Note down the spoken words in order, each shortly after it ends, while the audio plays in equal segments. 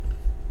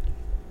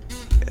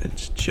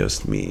It's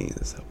just me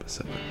this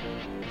episode.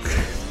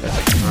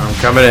 I'm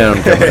coming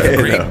in.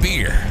 Great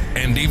beer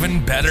and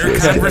even better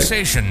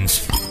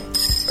conversations.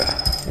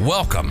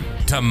 Welcome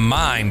to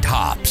Mind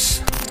Hops,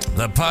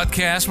 the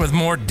podcast with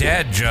more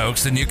dad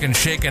jokes than you can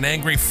shake an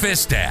angry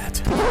fist at.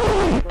 Sweet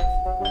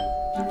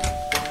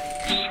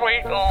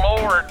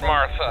Lord,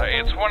 Martha,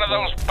 it's one of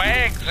those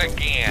bags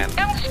again.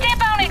 Don't step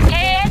on it,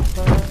 Ted.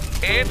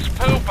 It's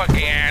poop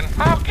again.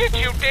 I'll get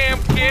you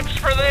damn kids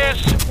for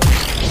this.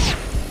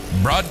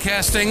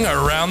 Broadcasting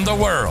around the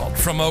world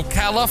from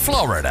Ocala,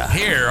 Florida,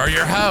 here are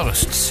your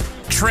hosts,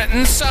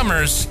 Trenton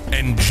Summers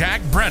and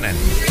Jack Brennan.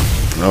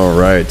 All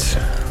right.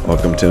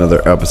 Welcome to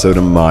another episode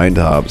of Mind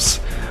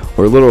Hops.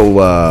 We're a little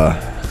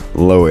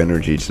low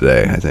energy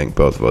today. I think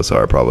both of us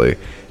are probably.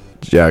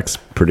 Jack's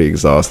pretty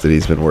exhausted.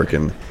 He's been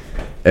working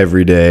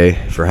every day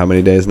for how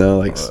many days now?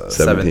 Like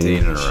 17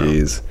 in a row.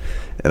 Jeez.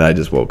 And I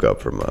just woke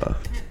up from a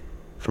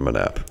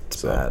nap.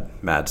 It's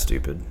mad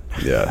stupid.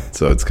 Yeah,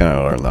 so it's kind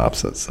of on the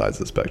opposite sides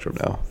of the spectrum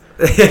now.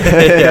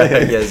 Yeah,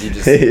 I guess you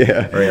just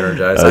Yeah. very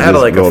energized. I I had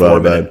just like a rolled out 4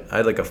 of minute. bed. I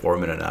had like a 4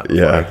 minute nap.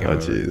 Before I Yeah. came Oh,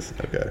 over. jeez.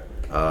 Okay.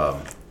 I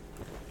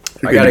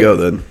You're good to go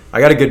then. I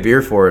got a good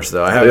beer for us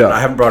though. I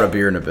haven't brought a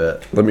beer in a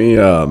bit. Let me.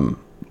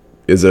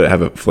 Is it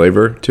have a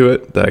flavor to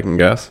it that I can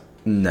guess?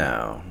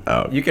 No.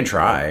 Oh. You can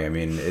try. I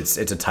mean, it's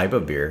a type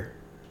of beer.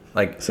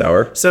 Like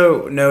Sour.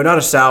 So no, not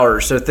a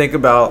sour. So think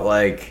about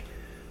like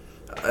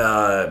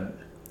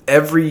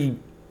every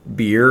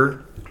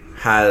beer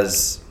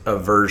has a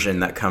version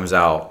that comes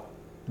out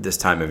this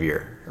time of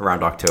year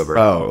around October.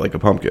 Oh, like a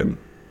pumpkin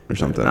or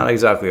something. Not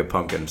exactly a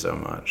pumpkin so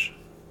much.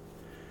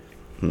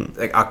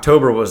 Like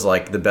October was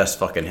like the best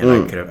fucking hint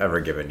I could have ever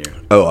given you.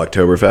 Oh,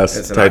 Oktoberfest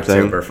It's an type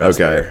thing. Oktoberfest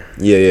Okay. beer.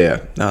 Yeah.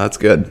 No, that's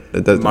good.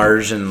 It does.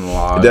 Margin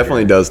Lager. It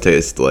definitely does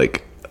taste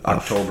like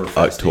Oktoberfest.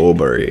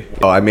 October-y.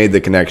 Oh, I made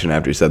the connection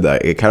after you said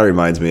that. It kind of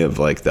reminds me of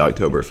like the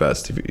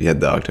Oktoberfest. If you had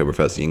the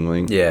Oktoberfest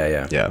Yingling.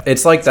 Yeah. Yeah.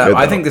 It's like that. good,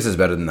 I though. think this is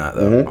better than that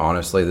though.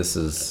 Honestly,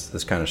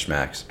 this kind of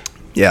smacks.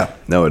 Yeah.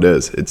 No, it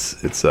is. It's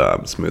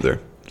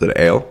smoother. Is it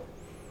ale?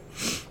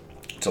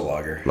 It's a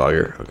lager.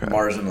 Lager. Okay.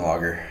 Margin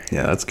Lager.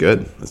 Yeah, that's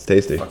good. That's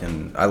tasty.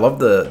 Fucking, I love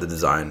the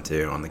design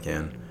too on the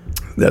can.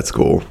 That's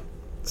cool.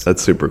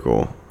 That's super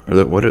cool.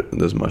 What are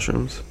those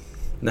mushrooms?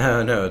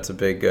 No, it's a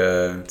big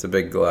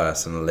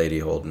glass and a lady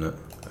holding it.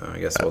 I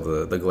guess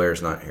the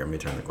glare's not here. Let me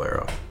turn the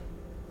glare off.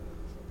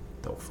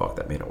 Oh fuck,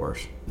 that made it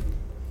worse.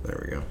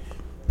 There we go.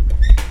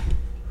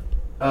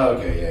 Oh,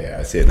 okay, yeah,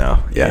 I see it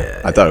now.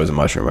 Yeah. I thought it was a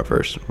mushroom at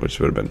first, which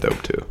would have been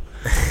dope too.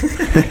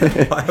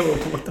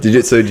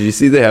 Did you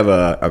see they have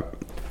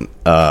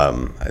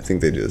I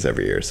think they do this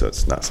every year, so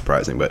it's not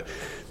surprising, but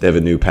they have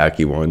a new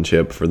Packy One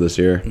chip for this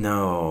year.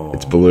 No.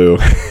 It's blue.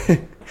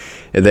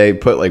 And they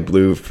put like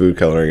blue food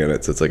coloring in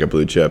it, so it's like a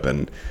blue chip,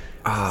 and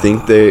I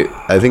think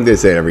they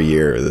say every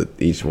year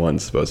that each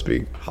one's supposed to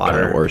be kind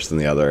of worse than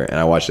the other. And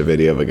I watched a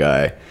video of a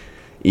guy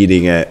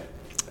eating it.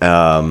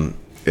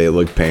 It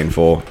looked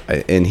painful,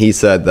 and he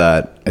said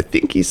that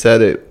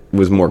it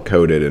was more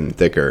coated and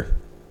thicker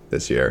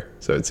this year,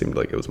 so it seemed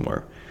like it was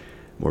more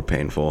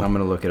painful. I'm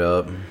gonna look it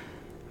up.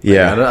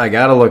 Yeah, I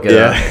gotta look it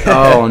up.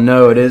 Oh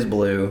no, it is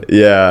blue.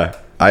 yeah.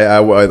 I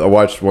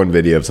watched one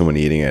video of someone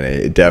eating it.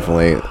 It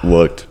definitely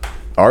looked.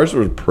 Ours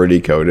was pretty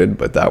coated,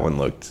 but that one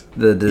looked.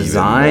 The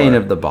design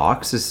of the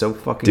box is so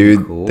fucking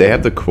Dude, cool. they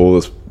have the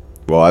coolest.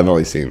 Well, I've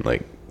only seen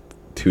like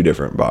 2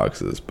 different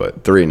boxes,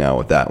 but 3 now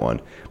with that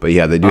one. But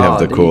yeah, they do have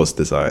the coolest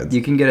designs.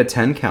 You can get a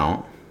 10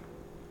 count.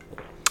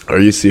 Are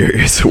you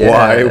serious? Yeah.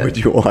 Why would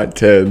you want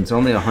 10? It's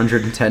only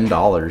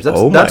 $110.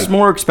 Oh That's my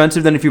more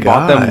expensive than if you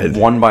bought them God.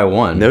 one by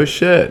one. No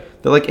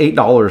shit. They're like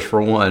 $8 for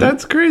one.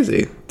 That's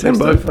crazy. Makes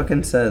no $10.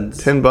 fucking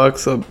sense.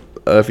 $10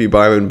 if you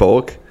buy them in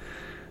bulk.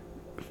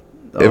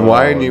 And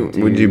why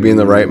would you be in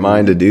the right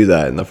mind to do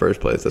that in the first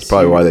place? That's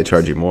probably why they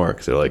charge you more,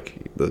 because they're like,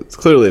 it's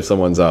clearly if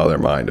someone's out of their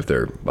mind if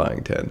they're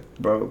buying 10.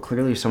 Bro,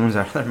 clearly someone's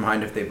out of their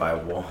mind if they buy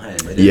one.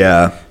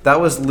 Yeah. That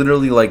was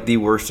literally like the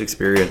worst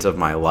experience of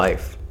my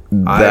life.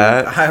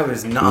 That I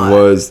was not.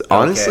 was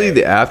honestly okay.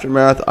 the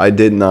aftermath. I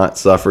did not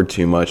suffer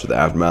too much of the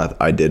aftermath.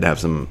 I did have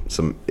some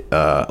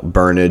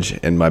burnage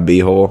in my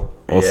beehole.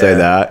 We'll say Yeah.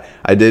 that.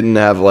 I didn't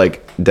have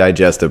like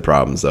digestive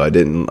problems though. I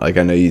didn't like.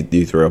 I know you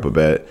threw up a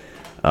bit.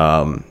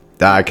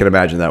 I can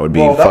imagine that would be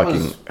Well, that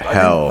fucking was-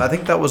 hell. I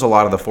think that was a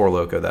lot of the Four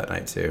Loko that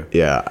night too.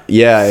 Yeah.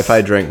 If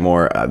I drank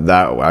more,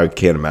 that I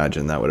can't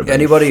imagine that would have been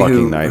Anybody a fucking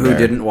who nightmare.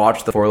 didn't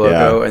watch the Four Loko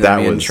Yeah, and that then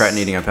me and was- Trenton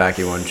eating a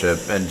Packy One chip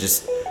and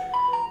just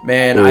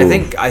man, Ooh.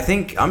 I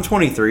think I'm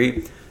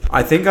 23.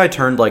 I think I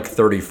turned like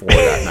 34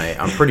 that night.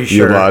 I'm pretty You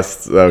sure.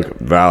 lost.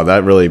 Wow,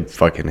 that really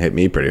fucking hit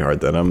me pretty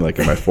hard. Then I'm like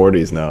in my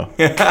 40s now,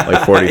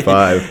 like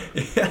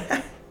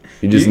 45.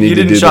 You just need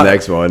to do the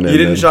next one. You and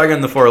didn't then-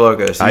 shotgun the Four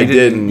Locos. So I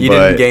didn't, You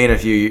but- didn't gain a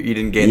few. You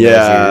didn't gain those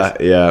Yeah, years.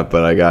 yeah,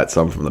 but I got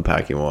some from the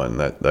Packy One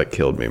that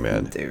killed me,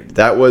 man. Dude.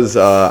 That was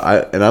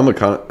I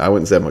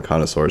wouldn't say I'm a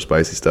connoisseur of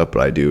spicy stuff,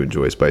 but I do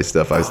enjoy spicy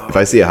stuff. If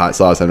I see a hot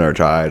sauce I've never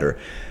tried, or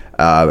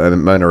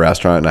I'm in a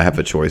restaurant and I have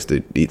a choice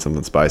to eat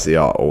something spicy,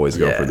 I'll always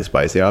go Yeah. for the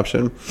spicy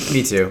option.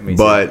 Me too.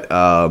 But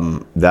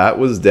that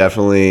was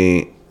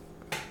definitely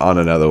on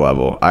another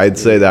level. I'd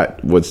say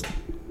that was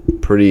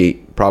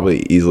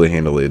probably easily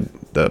handled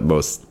the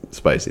most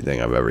spicy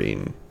thing I've ever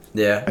eaten.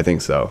 Yeah. I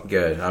think so.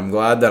 Good. I'm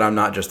glad that I'm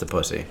not just a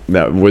pussy.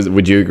 No,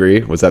 would you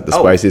agree? Was that the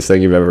spiciest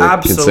thing you've ever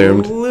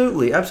consumed?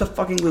 Absolutely.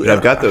 Absolutely.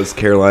 I've got those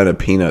Carolina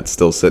peanuts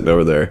still sitting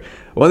over there.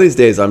 One of these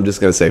days, I'm just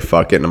gonna say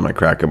fuck it, and I'm gonna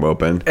crack them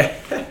open.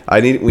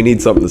 We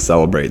need something to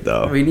celebrate,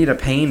 though. We need a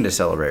pain to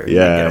celebrate. We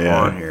Yeah, get them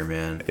on here,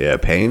 man. Yeah,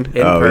 pain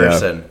In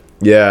person.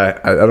 Yeah,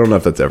 I don't know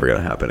if that's ever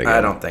gonna happen again.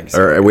 I don't think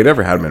so. Or we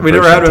never had them in person.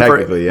 Never had them.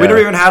 Technically, We never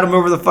even had them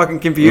over the fucking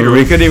computer.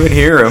 We couldn't even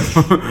hear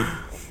them.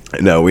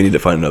 No, we need to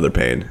find another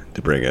pain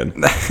to bring in.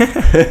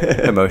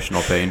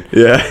 Emotional pain.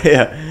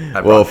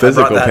 Yeah. Well,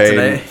 physical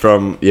pain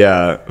from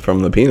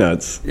the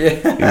peanuts.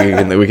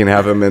 Yeah. We can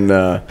have them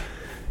in.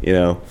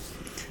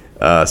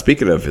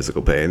 Speaking of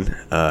physical pain,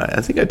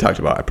 I think I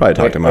probably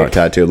talked about a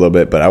tattoo a little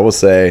bit, but I will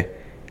say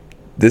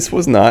this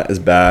was not as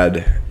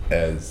bad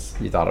as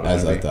you thought it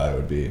was. As I thought it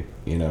would be.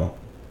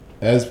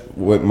 As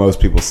what most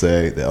people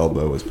say, the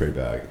elbow was pretty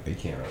bad. You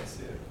can't really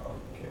see it on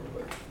camera,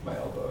 but my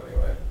elbow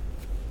anyway.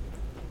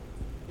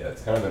 Yeah,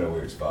 it's kind of in a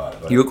weird spot.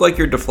 But You look like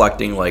you're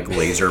deflecting like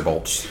laser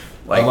bolts.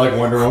 I'm like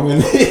Wonder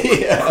Woman.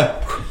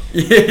 Yeah. I'm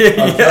trying to get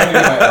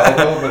my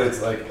elbow, but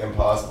it's like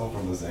impossible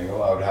from this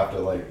angle. I would have to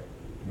like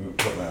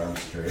put my arm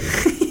straight.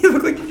 You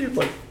look like you're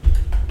like.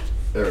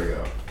 There we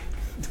go.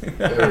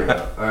 There we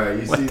go. All right,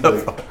 you see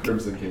the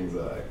Crimson King's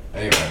eye.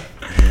 Anyway,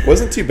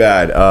 wasn't too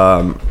bad,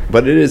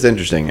 but it is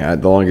interesting.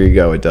 The longer you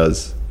go, it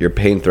does. Your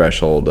pain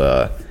threshold.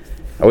 I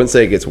wouldn't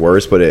say it gets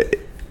worse, but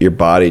your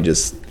body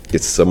just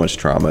gets so much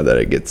trauma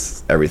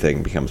that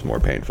everything becomes more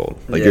painful.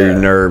 Like your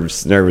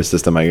nervous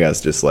system, I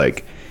guess, just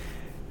like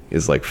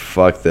is like,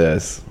 fuck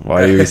this.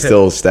 Why are you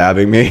still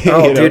stabbing me?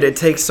 Oh, dude, it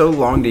takes so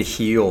long to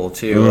heal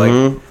too.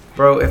 Mm-hmm. Like.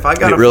 Bro, if I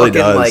got really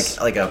fucking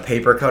like a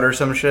paper cut or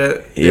some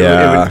shit,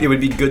 it would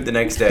be good the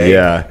next day.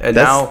 Yeah, and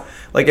now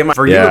like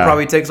for you, it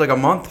probably takes like a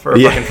month for a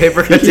fucking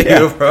paper cut to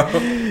heal, bro.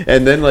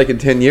 And then like in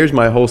 10 years,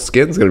 my whole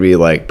skin's gonna be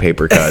like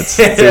paper cuts.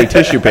 It's like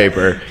tissue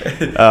paper.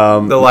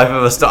 The life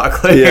of a stock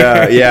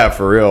clear. Yeah,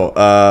 for real.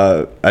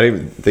 I didn't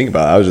even think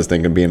about it. I was just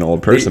thinking being an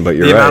old person, but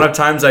you're right. The amount of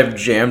times I've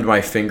jammed my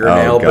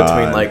fingernail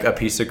between like a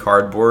piece of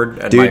cardboard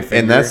and my finger.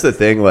 And that's the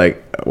thing.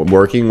 Like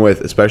working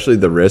with, especially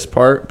the wrist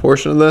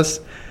portion of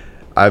this.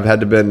 I've had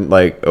to been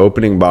like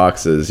opening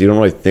boxes. You don't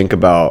really think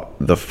about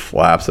the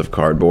flaps of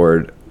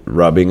cardboard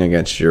rubbing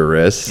against your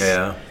wrists.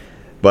 Yeah.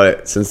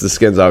 But since the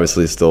skin's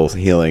obviously still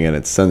healing and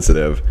it's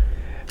sensitive,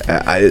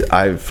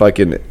 I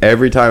fucking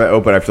every time I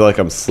open, I feel like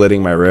I'm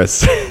slitting my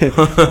wrist.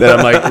 That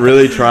I'm like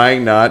really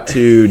trying not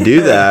to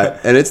do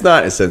that, and it's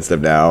not as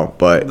sensitive now,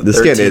 but the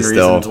skin is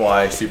still. 13 Reasons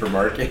Why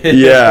supermarket.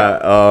 Yeah.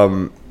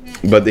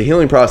 But the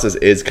healing process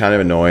is kind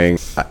of annoying.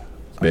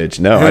 Bitch,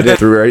 no, I did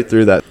right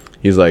through that.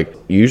 He's like,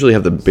 you usually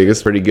have the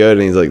biggest pretty good,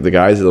 and he's like, the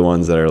guys are the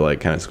ones that are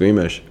like kind of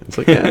squeamish. It's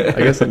like, yeah, I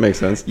guess that makes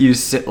sense. You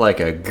sit like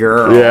a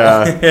girl.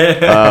 Yeah.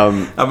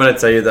 I'm gonna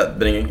tell you that at the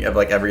beginning of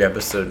like every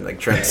episode, like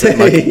Trent sitting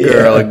like a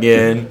girl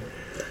again.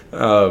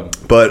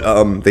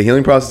 But the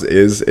healing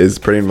process is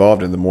pretty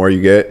involved, and the more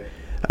you get,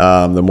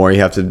 the more you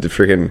have to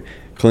freaking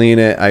clean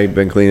it. I've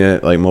been cleaning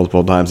it like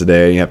multiple times a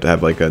day. You have to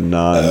have like a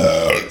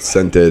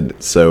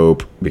non-scented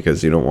soap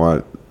because you don't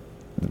want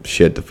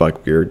shit to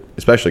fuck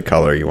especially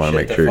color. You want to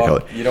make sure your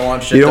color. You don't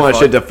want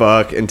shit to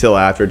fuck until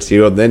after it's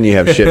healed. Then you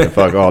have shit to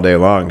fuck all day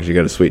long because you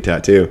got a sweet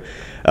tattoo.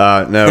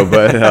 No,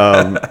 but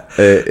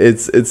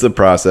it's a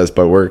process.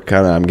 But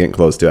I'm getting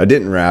close to it. I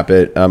didn't wrap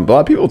it. A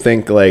lot of people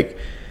think like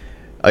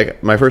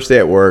my first day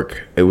at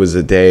work. It was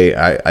a day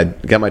I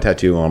got my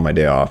tattoo on my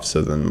day off.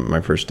 So then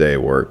my first day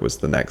at work was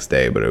the next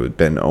day. But it had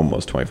been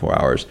almost 24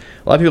 hours.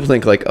 A lot of people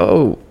think like,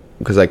 oh,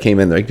 because I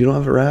came in, they're like, you don't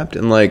have it wrapped,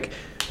 and like.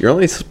 You're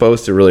only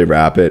supposed to really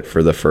wrap it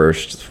for the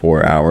first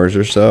 4 hours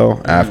or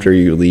so after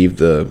you leave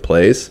the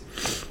place.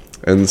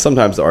 And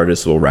sometimes the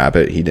artist will wrap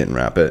it. He didn't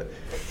wrap it.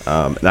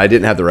 And I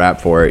didn't have the wrap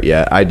for it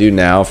yet. I do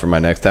now for my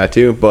next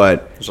tattoo,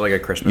 but it's like a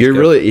Christmas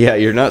gift.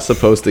 You're not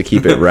supposed to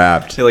keep it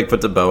wrapped. He like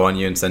puts a bow on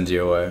you and sends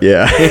you away.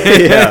 Yeah.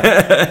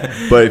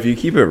 Yeah. But if you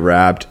keep it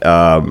wrapped,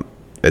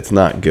 it's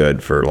not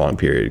good for a long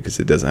period because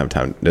it doesn't have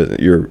time.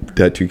 Your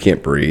tattoo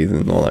can't breathe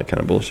and all that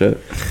kind of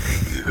bullshit.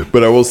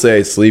 But I will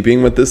say,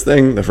 sleeping with this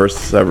thing the first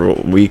several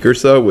week or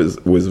so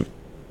was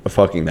a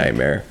fucking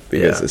nightmare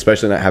because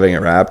especially not having it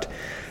wrapped,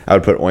 I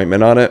would put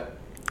ointment on it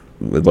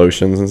with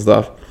lotions and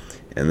stuff,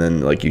 and then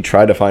like you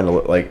try to find I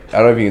don't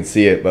know if you can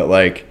see it, but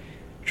like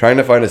trying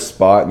to find a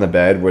spot in the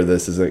bed where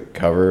this isn't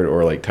covered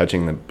or like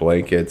touching the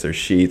blankets or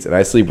sheets, and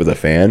I sleep with a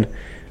fan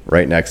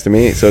right next to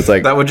me, so it's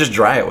like that would just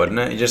dry it, wouldn't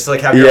it? You just like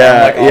have your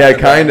arm, like,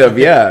 kind of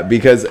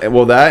because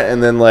that,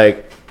 and then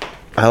like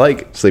I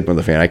like sleeping with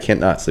a fan. I can't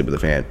not sleep with a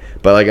fan,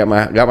 but I got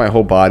my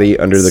whole body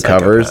under the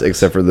covers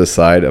except for the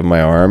side of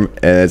my arm,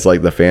 and it's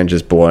like the fan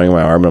just blowing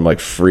my arm, and I'm like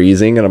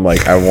freezing, and I'm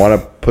like I want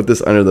to put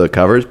this under the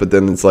covers, but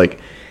then it's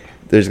like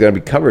there's gonna be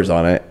covers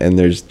on it, and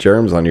there's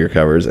germs on your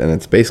covers, and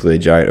it's basically a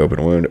giant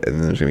open wound, and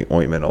then there's gonna be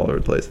ointment all over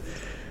the place.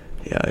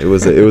 Yeah, it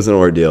was an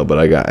ordeal, but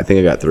I think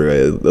I got through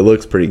it. It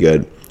looks pretty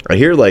good. I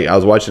hear I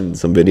was watching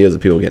some videos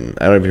of people getting.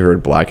 I don't know if you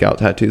heard blackout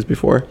tattoos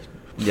before.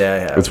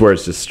 Yeah. It's where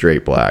it's just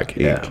straight black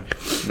ink. Yeah.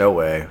 No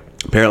way.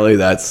 Apparently,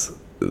 that's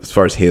as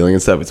far as healing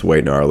and stuff. It's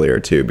way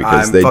gnarlier too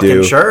because I'm they fucking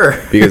do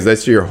sure. because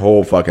that's your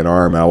whole fucking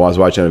arm. I was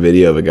watching a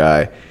video of a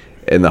guy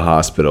in the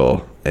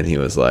hospital, and he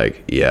was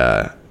like,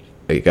 "Yeah,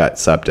 it got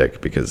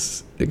septic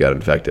because it got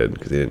infected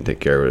because he didn't take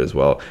care of it as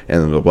well."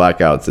 And then the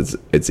blackouts,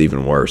 it's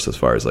even worse as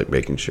far as like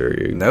making sure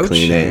you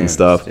clean it and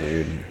stuff.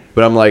 Dude.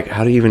 But I'm like,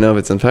 how do you even know if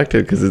it's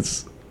infected?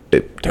 Because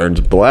it turns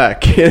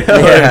black. You know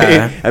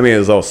Yeah. what I mean, it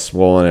was all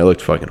swollen. It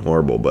looked fucking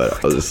horrible. But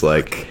I was just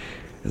like,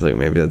 it's like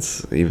maybe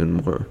that's even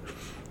more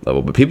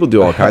level. But people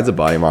do all kinds of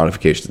body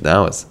modifications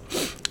now.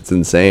 It's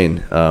insane.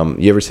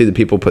 You ever see the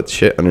people put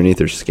shit underneath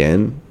their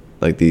skin,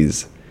 like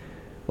these,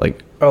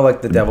 like Oh,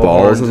 like the devil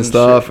balls horns and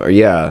stuff? shit? Or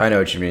yeah, I know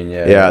what you mean.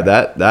 Yeah. yeah.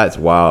 That's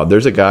wild.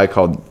 There's a guy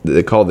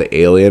they call the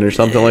Alien or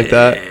something like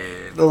that.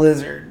 The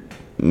lizard.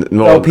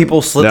 Well,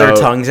 People slit their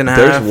tongues in half,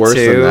 There's worse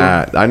too. than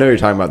that. I know you're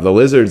talking about. The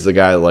lizard's the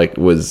guy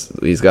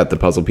he's got the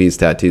puzzle piece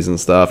tattoos and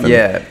stuff. And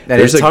Yeah, and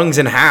there's his tongue's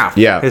in half.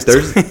 Yeah, he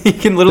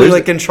can literally there's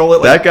like control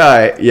it. That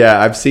guy, yeah,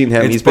 I've seen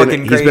him. It's He's been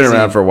fucking around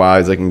crazy. for a while.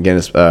 He's like in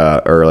Guinness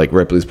or like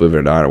Ripley's Believe It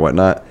or Not or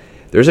whatnot.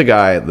 There's a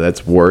guy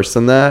that's worse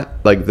than that.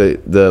 Like the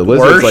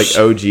lizard's Worse?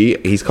 like OG.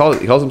 He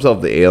calls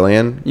himself the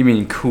Alien. You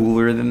mean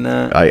cooler than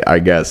that? I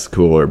guess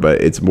cooler, but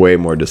it's way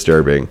more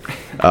disturbing.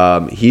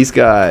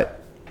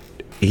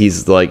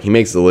 He's like, he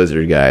makes the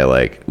lizard guy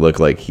like look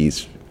like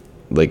he's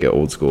like an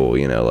old school,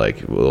 you know,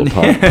 like a little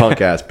punk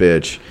ass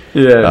bitch.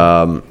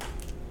 Yeah.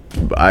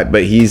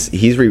 But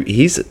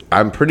he's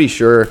I'm pretty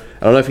sure,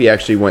 I don't know if he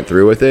actually went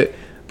through with it,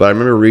 but I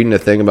remember reading a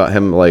thing about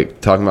him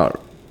like talking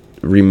about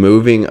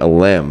removing a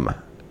limb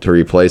to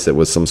replace it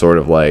with some sort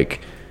of like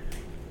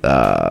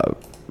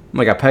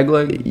like a peg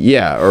leg?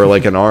 yeah, or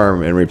like an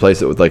arm and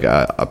replace it with like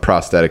a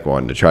prosthetic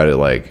one to try to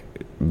like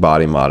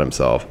body mod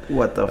himself.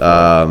 What the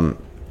fuck?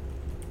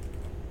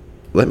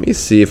 Let me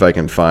see if I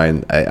can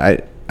find.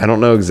 I don't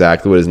know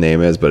exactly what his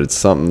name is, but it's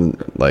something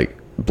like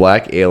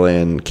Black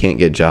Alien can't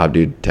get job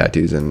dude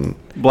tattoos and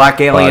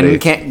Black Alien body.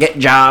 can't get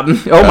job.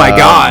 Oh my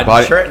god.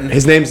 body,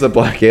 his name's the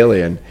Black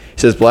Alien. He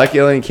says Black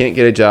Alien can't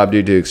get a job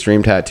due to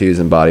extreme tattoos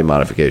and body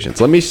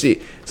modifications. Let me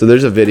see. So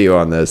there's a video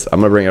on this. I'm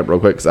gonna bring it up real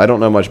quick because I don't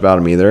know much about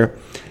him either.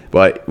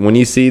 But when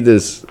you see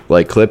this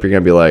like clip, you're gonna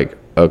be like,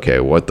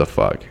 okay, what the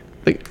fuck?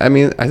 Like, I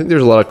mean, I think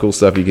there's a lot of cool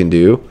stuff you can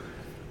do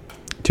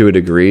to a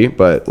degree,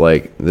 but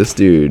like this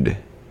dude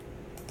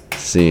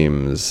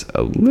seems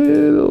a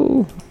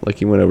little like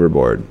he went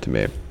overboard to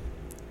me.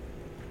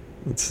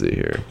 Let's see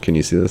here. Can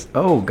you see this?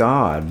 Oh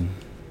god.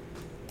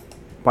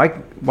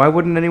 Why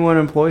wouldn't anyone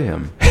employ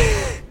him?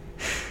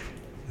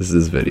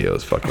 This video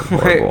is fucking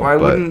horrible. why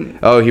but- wouldn't-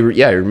 Oh, he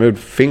removed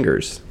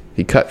fingers.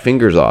 He cut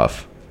fingers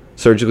off,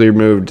 surgically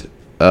removed.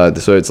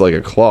 So it's like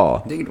a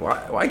claw. Dude,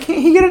 why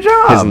can't he get a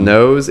job? His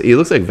nose. He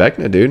looks like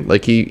Vecna, dude.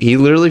 Like he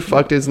literally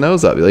fucked his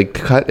nose up. He like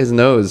cut his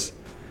nose.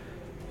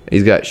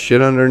 He's got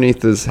shit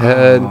underneath his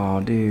head. Oh,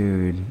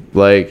 dude.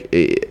 Like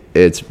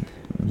it's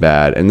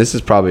bad. And this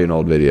is probably an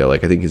old video.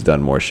 Like I think he's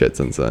done more shit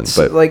since then.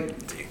 But like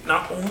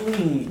not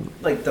only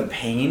like the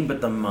pain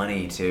but the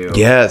money too.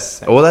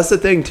 yes. Well, that's the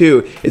thing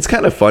too. It's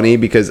kind of funny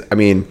because I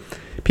mean,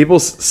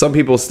 some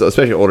people, still,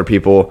 especially older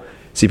people,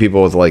 see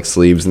people with like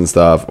sleeves and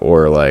stuff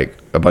or like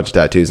a bunch of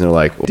tattoos and they're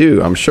like,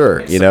 dude, I'm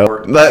sure, you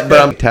know. But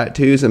I'm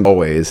tattoos and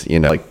always, you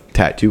know, like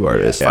tattoo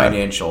artists. Yeah.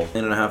 Financial.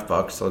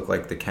 $1.50 to look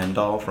like the Ken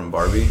doll from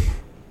Barbie.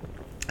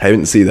 I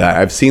didn't see that.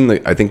 I've seen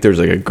I think there's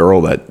like a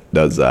girl that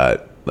does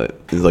that. That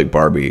is like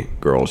Barbie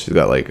girl. She's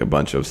got like a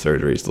bunch of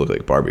surgeries to look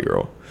like Barbie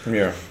girl.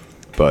 Yeah.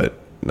 But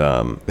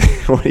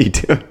what are you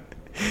doing?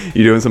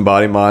 You doing some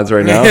body mods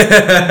right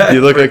now?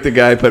 You look like the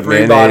guy put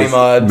Free mayonnaise, body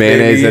mods,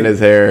 mayonnaise baby. in his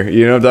hair.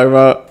 You know what I'm talking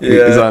about?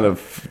 Yeah. He's on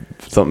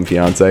something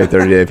fiance,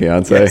 30 Day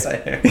Fiance. Yes, I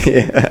am.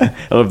 Yeah.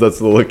 I don't know if that's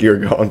the look you were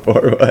going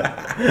for,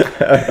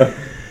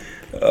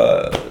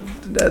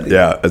 but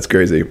yeah, that's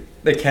crazy.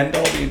 The Ken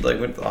doll dude like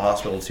went to the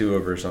hospital too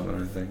over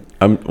something, I think.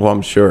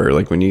 I'm sure.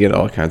 Like when you get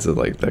all kinds of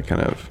like that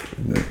kind of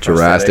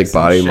drastic prosthetics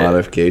body and shit.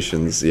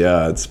 modifications,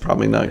 yeah, it's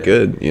probably not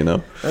good. You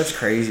know. That's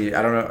crazy.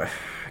 I don't know.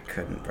 I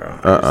couldn't, bro.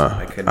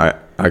 I I couldn't.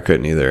 I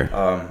couldn't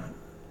either.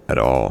 At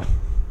all.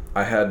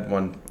 I had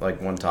one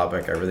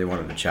topic I really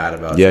wanted to chat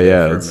about. Yeah, today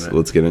yeah. for a Let's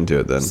minute. get into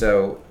it then.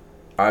 So,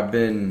 I've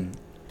been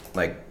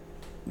like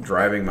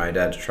driving my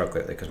dad's truck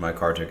lately because my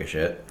car took a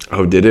shit.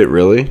 Oh, did it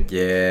really?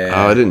 Yeah.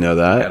 Oh, I didn't know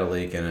that. Had a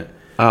leak in it.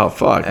 Oh,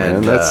 fuck, man.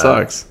 And, That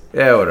sucks.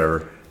 Yeah,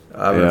 whatever.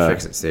 I'm Yeah. gonna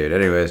fix it soon.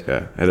 Anyways,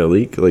 Yeah. Had a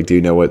leak? Like, do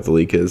you know what the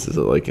leak is? Is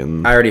it like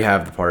in... I already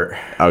have the part.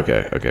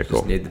 Okay, cool.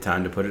 Just need the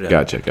time to put it in.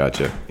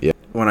 Gotcha. Yeah.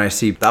 When I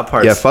see that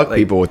part, Yeah, fuck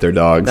people with their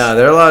dogs. No,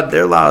 they're loud.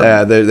 They're loud.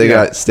 Yeah, they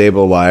got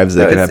stable lives.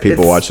 They No, can it's- have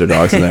people it's- watch their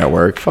dogs when they're at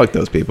work. Fuck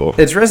those people.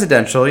 It's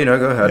residential, you know.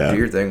 Go ahead, Yeah. do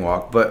your thing,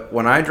 walk. But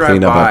when I drive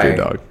Clean up by after your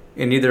dog.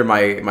 in either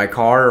my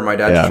car or my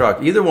dad's Yeah.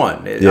 truck, either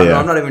one. Yeah.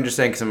 I'm not even just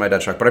saying because I'm in my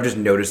dad's truck, but I've just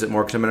noticed it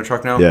more because I'm in a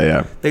truck now.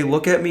 Yeah. They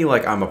look at me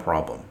like I'm a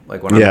problem.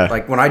 Like when Yeah.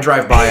 when I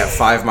drive by at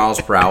 5 miles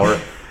per hour,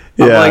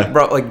 I'm Yeah. like,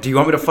 bro, like, do you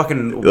want me to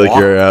fucking walk Like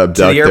you're to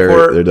abduct the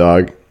airport? their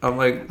dog. I'm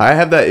like, I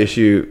have that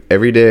issue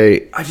every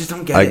day. I just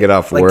don't get it. I get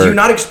off like, work. do you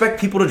not expect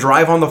people to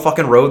drive on the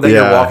fucking road that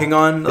you're walking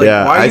on? Like,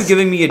 why are you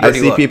giving me a dirty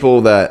I see look?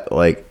 people that,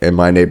 like, in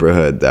my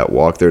neighborhood that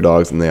walk their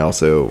dogs, and they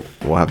also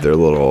will have their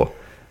little,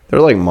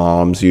 they're like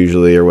moms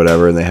usually or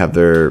whatever, and they have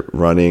their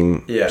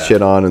running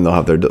shit on, and they'll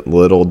have their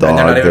little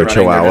dog, their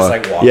chihuahua.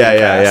 They're just,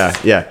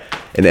 like, yeah.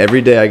 And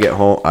every day I get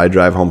home, I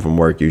drive home from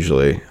work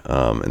usually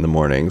in the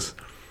mornings.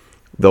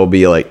 There'll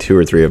be like 2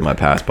 or 3 of them I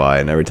pass by,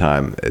 and every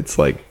time it's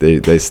like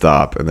they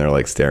stop and they're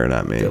like staring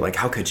at me. They're like,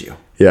 how could you?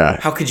 Yeah.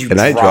 How could you and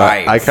drive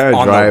I kind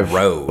of drive the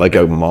road? like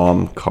a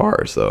mom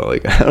car, so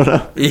like I don't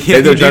know. Yeah,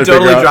 you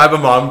totally drive a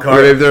mom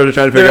car. Maybe they're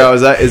trying to figure out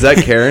is that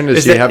Karen?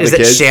 Does she have the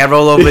kids? Is it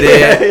Cheryl over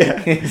there?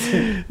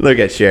 Yeah. Look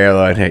at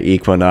Cheryl on her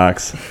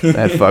Equinox.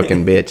 That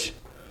fucking bitch.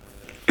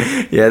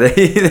 Yeah,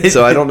 they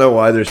so I don't know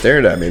why they're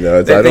staring at me though.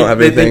 I don't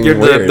have anything. They think you're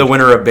weird. the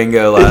winner of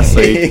bingo last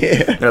week.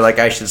 They're like,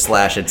 I should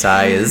slash a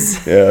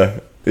tires.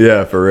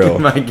 Yeah, for real. Oh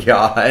my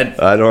god,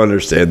 I don't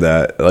understand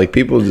that. Like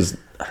people just,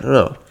 I don't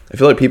know. I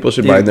feel like people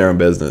should mind their own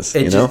business.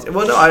 You know?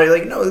 Well,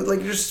 no,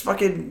 just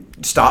fucking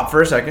stop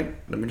for a second.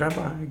 Let me drive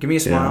by. Give me a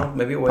smile.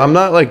 Maybe a wave. I'm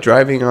not like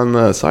driving on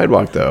the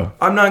sidewalk though.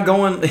 I'm not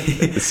going.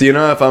 So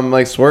if I'm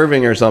like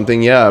swerving or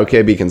something, yeah,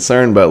 okay, be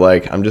concerned. But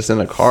like, I'm just in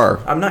a car.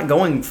 I'm not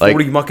going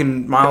 40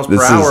 fucking miles per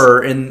this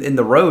hour in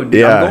the road.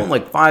 Yeah. I'm going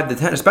like 5 to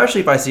 10.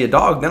 Especially if I see a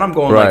dog, then I'm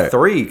going like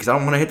 3 because I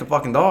don't want to hit the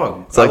fucking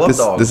dog. It's like love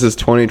dogs. This is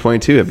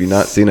 2022. Have you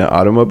not seen an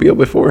automobile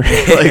before?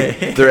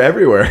 Like they're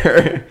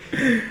everywhere.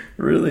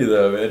 Really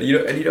though, man.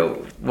 You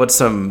know what's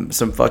some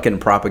fucking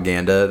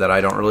propaganda that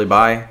I don't really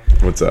buy?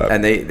 What's up?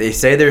 And they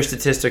say there's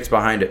statistics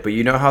behind it, but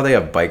you know how they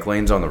have bike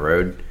lanes on the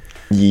road?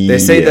 They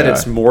say that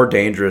it's more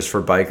dangerous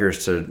for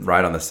bikers to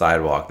ride on the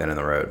sidewalk than in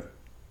the road.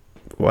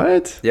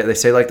 What? Yeah, they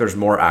say like there's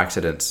more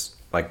accidents,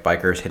 like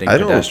bikers hitting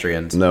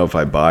pedestrians. I don't know if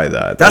I buy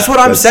that. That's what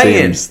I'm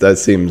saying. That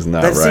seems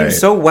not right. That seems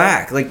so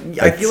whack. Like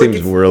I feel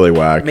seems really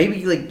whack.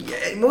 Maybe like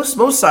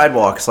most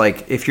sidewalks,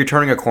 like if you're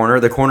turning a corner,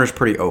 the corner's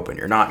pretty open.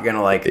 You're not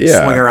gonna like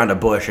swing around a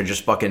bush and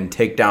just fucking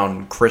take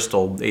down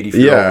Crystal,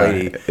 84-year-old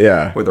lady,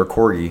 with her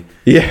corgi.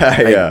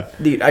 Yeah.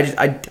 Dude,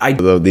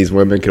 Although these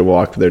women could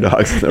walk their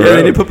dogs in the road. Yeah,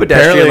 they did put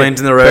pedestrian lanes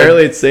in the road.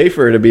 Apparently, it's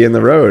safer to be in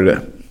the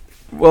road.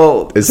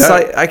 Well,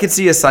 I could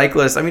see a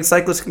cyclist. I mean,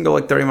 cyclists can go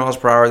like 30 miles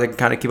per hour. They can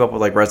kind of keep up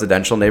with like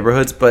residential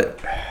neighborhoods, but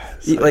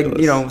like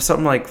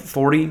something like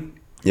 40.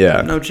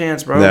 Yeah, no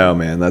chance, bro. No,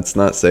 man, that's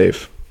not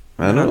safe.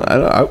 I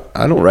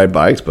don't ride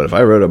bikes, but if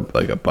I rode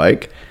a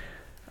bike,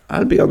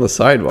 I'd be on the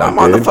sidewalk. I'm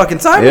on the fucking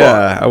sidewalk.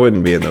 Yeah, I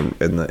wouldn't be in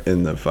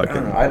the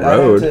fucking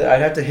road.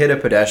 I'd have to hit a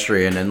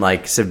pedestrian and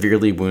like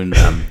severely wound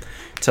them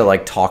to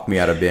like talk me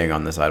out of being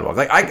on the sidewalk.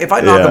 Like if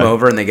I knock them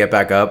over and they get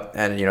back up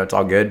and it's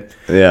all good,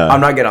 I'm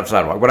not getting off the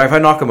sidewalk. But if I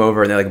knock them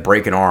over and they like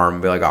break an arm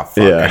and be like, oh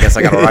fuck, I guess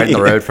I gotta ride in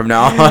the road from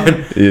now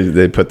on.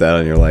 They put that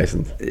on your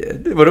license.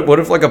 What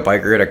if like a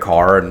biker hit a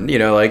car and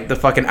like the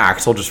fucking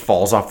axle just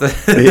falls off the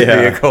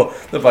vehicle?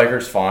 The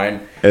biker's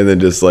fine. And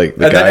then just like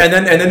the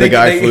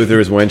guy flew through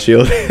his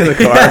windshield in the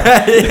car.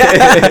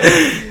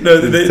 No,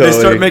 they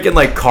start making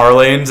like car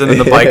lanes, and then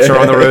the bikes are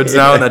on the roads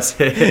now, and that's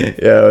it.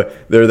 Yeah,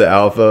 they're the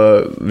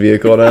alpha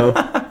vehicle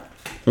now.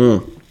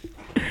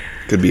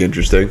 Could be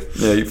interesting.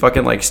 Yeah, you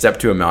fucking like step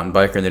to a mountain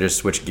biker, and they just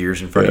switch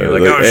gears in front of you.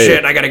 Like, oh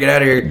shit, I gotta get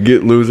out of here.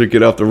 Get loser,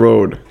 get off the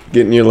road.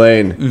 Get in your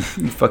lane. You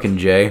fucking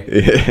Jay.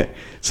 Yeah.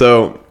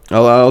 So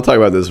I'll talk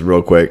about this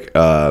real quick.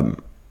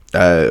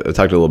 I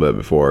talked a little bit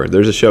before.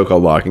 There's a show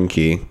called Lock and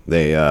Key.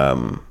 They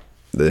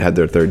had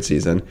their 3rd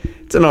season.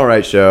 It's an all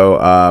right show.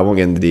 I won't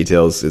get into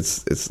details.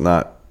 It's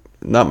not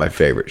my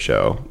favorite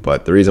show,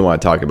 but the reason why I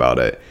talk about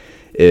it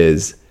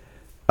is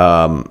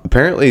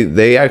apparently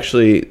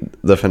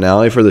the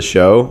finale for the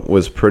show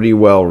was pretty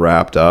well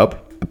wrapped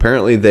up.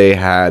 Apparently they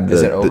had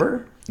Is it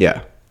over?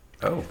 Yeah.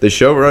 Oh. The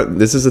showrun.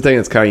 This is the thing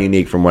that's kind of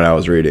unique from what I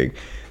was reading.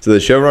 So the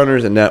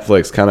showrunners and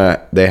Netflix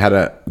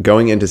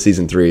going into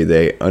season 3,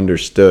 they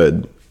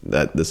understood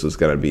that this was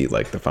going to be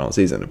like the final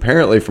season.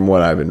 Apparently, from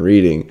what I've been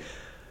reading,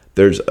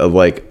 there's a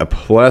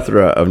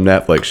plethora of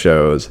Netflix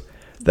shows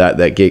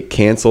that get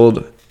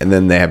canceled, and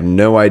then they have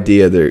no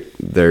idea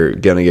they're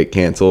going to get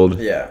canceled.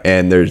 Yeah.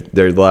 And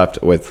they're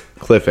left with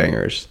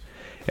cliffhangers.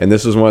 And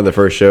this was one of the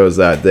first shows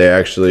that they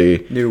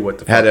actually knew what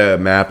the had a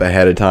map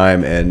ahead of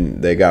time,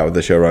 and they got with the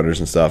showrunners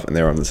and stuff, and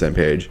they were on the same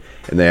page,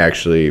 and they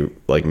actually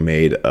like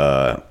made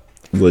a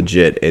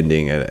legit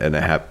ending and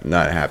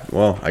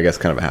I guess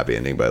kind of a happy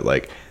ending, but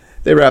like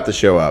they wrapped the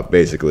show up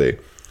basically.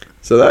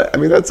 So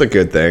that's a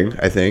good thing.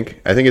 I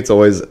think it's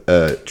always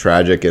a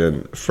tragic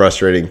and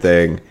frustrating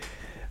thing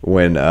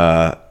when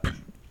a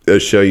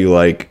show you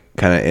like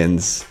kind of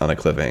ends on a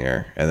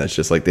cliffhanger, and it's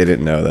just like they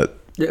didn't know that.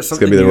 Yeah, it's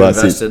something gonna be the you last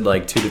invested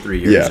like 2 to 3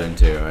 years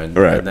into, and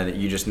then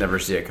you just never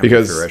see it come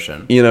to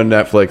fruition.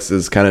 Netflix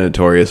is kind of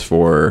notorious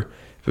for,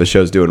 if the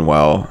show's doing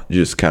well,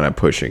 just kind of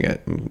pushing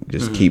it and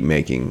just keep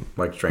making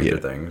like Stranger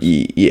Things.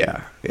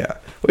 Yeah.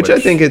 Which I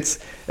think it's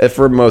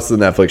for most of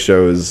the Netflix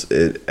shows,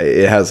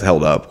 it has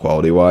held up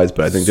quality wise,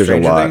 but I think there's a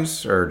lot.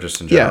 Things or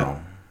just in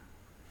general.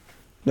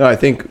 No, I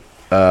think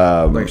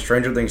Like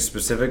Stranger Things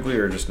specifically,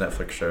 or just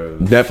Netflix shows?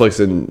 Netflix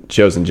and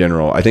shows in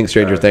general. I think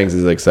Stranger Things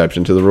is an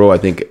exception to the rule. I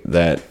think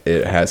that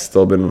it has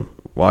still been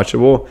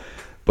watchable,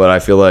 but I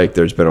feel like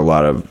there's been a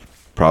lot of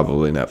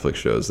probably Netflix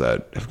shows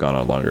that have gone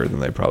on longer than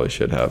they probably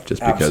should have,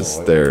 just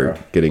because they're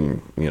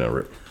getting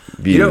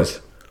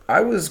views.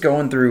 I was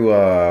going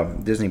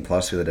through Disney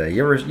Plus the other day.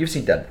 You've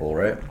seen Deadpool,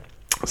 right?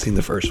 I've seen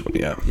the first one.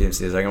 Yeah. You didn't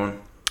see the second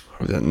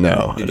one?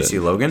 No. Did you see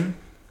Logan?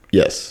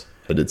 Yes,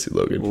 I did see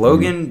Logan.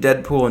 Logan,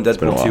 Deadpool, and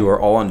Deadpool 2 are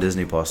all on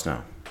Disney Plus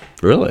now.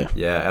 Really?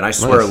 Yeah, and I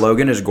swear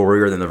Logan is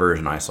gorier than the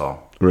version I saw.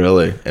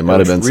 Really? It might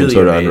have been some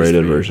sort of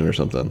unrated version or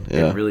something.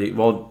 Yeah.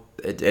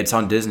 It's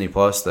on Disney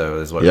Plus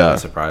though, is what really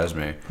surprised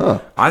me.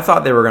 Huh. I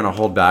thought they were going to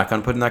hold back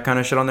on putting that kind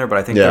of shit on there, but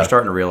I think they're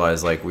starting to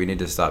realize like we need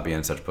to stop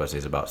being such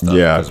pussies about stuff.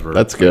 Yeah,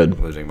 that's good.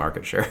 Losing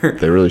market share.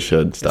 They really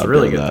should stop. It's a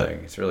really good thing.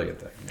 It's a really good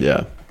thing.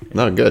 Yeah.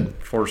 No, good.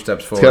 4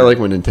 steps forward. It's kind of like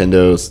when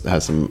Nintendo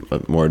has some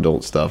more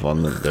adult stuff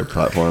on their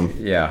platform.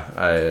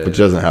 Yeah. Which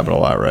doesn't happen a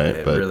lot, right?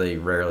 It really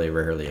rarely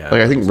happens.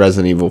 Like I think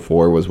Resident Evil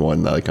 4 was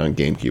one that like on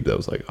GameCube that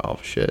was like, oh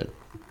shit.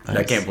 Nice.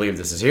 I can't believe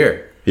this is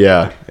here.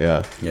 Yeah.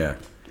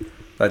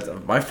 That's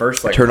my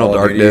first like Eternal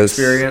Call of Duty Darkness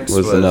experience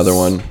was another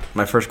one.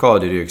 My first Call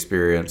of Duty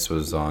experience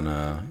was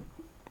on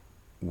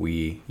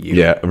Wii U.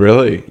 Yeah,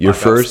 really? Your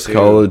first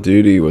Call of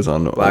Duty was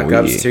on Black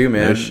Wii. Ops 2,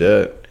 man. No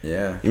shit.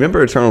 Yeah. You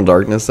remember Eternal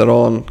Darkness at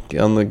all on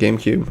the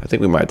GameCube? I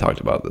think we might have talked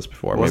about this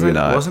before. Maybe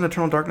not. Wasn't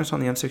Eternal Darkness on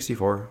the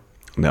N64?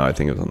 No, I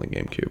think it was on the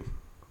GameCube.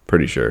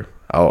 Pretty sure.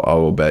 I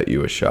will bet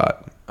you a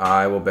shot.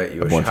 I will bet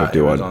you a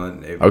 151. shot.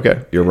 151.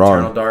 Okay, you're wrong.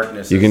 Eternal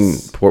Darkness. You can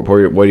pour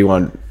your, what do you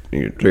want?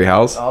 3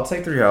 house? I'll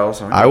take 3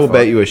 house. I will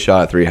bet you a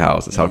shot 3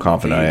 house. That's how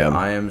confident I am.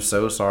 I am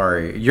so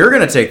sorry. You're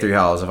gonna take 3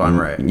 house if I'm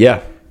right.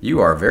 Yeah. You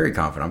are very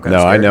confident. I'm kind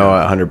of scared. No,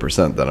 I know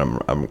 100% that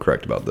I'm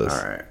correct about this.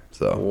 All right.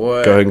 So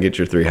go ahead and get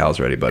your 3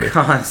 house ready, buddy.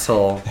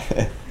 Console.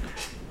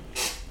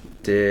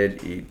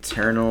 Did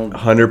Eternal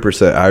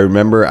 100%. I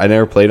remember I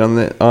never played on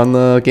the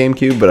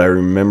GameCube, but I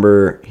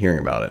remember hearing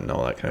about it and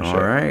all that kind of shit.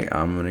 All right,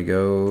 I'm gonna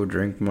go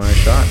drink my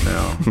shot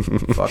now.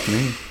 Fuck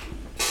me.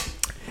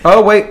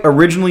 Oh wait,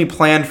 originally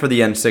planned for the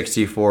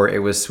N64, it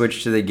was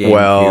switched to the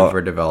GameCube for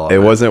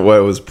development. It wasn't what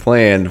it was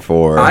planned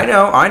for. I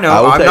know. I'm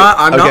not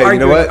arguing. You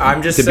know what?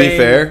 I'm just saying. To be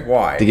fair,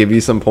 why? To give you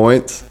some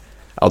points,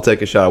 I'll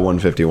take a shot at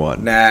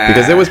 151. Nah.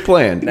 Because it was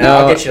planned. Nah,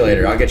 I'll get you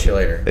later.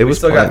 We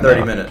still got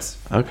 30 minutes.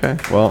 Okay.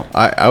 Well,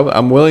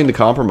 I'm willing to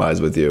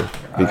compromise with you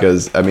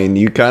because I mean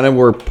you kind of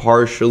were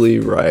partially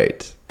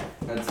right.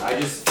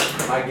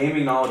 My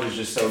gaming knowledge is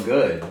just so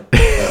good.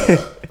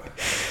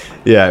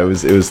 Yeah, it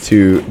was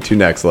too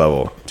next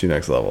level.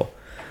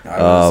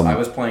 I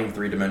was playing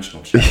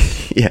 3-dimensional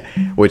chess. Yeah.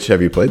 Which,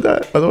 have you played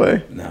that, by the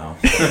way? No.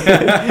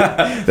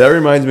 That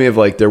reminds me of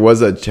like there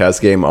was a chess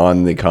game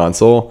on the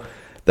console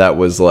that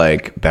was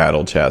like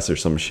Battle Chess or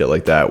some shit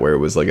like that, where it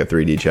was like a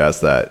 3D chess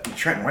that.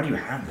 Trent, why do you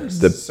have this?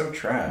 This is so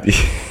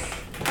trash.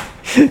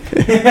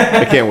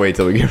 I can't wait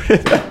till we get rid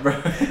of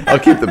that. I'll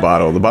keep the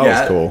bottle. The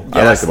bottle's cool.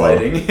 I like the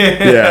bottle.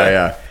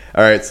 Yeah.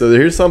 All right, so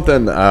here's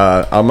something.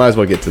 I might as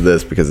well get to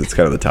this because it's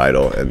kind of the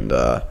title and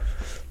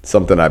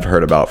something I've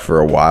heard about for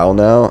a while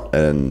now,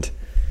 and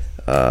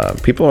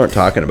people aren't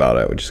talking about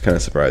it, which is kind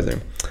of surprising.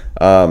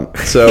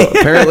 So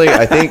apparently,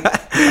 I think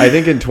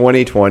in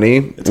 2020,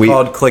 it's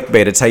called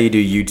clickbait. It's how you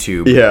do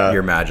YouTube. Yeah,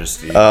 Your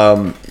Majesty.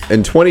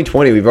 In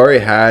 2020, we've already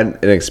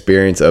had an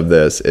experience of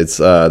this. It's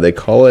they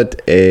call it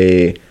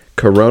a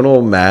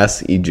coronal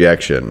mass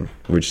ejection,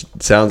 which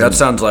sounds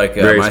like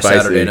my spicy.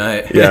 Saturday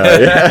night.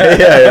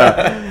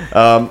 Yeah.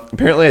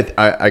 Apparently,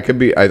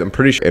 I'm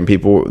pretty sure, and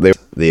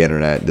the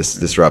internet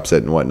disrupts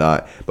it and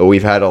whatnot. But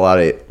we've had a lot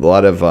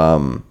of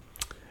I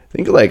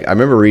think like I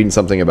remember reading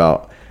something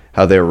about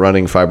how they were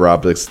running fiber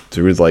optics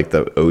through like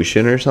the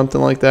ocean or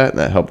something like that, and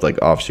that helped like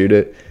offshoot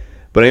it.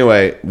 But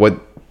anyway, what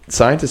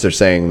scientists are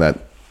saying that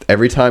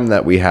every time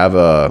that we have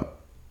a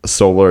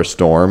solar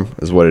storm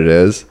is what it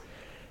is,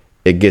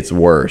 it gets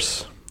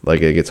worse. Like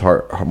it gets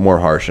more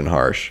harsh and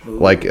harsh. Ooh.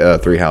 Like a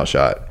 3-house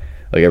shot.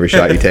 Like every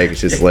shot you take, it's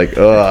just like,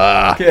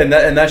 ugh. Yeah,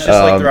 and that's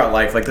just like throughout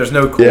life. Like there's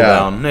no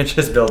cooldown. It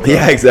just builds up.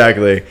 Yeah,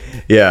 exactly.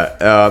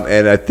 Yeah.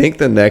 And I think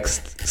the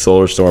next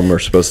solar storm we're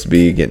supposed to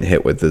be getting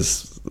hit with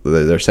is,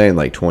 they're saying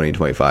like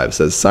 2025. It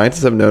says,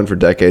 scientists have known for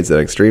decades that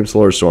extreme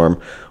solar storm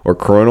or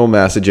coronal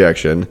mass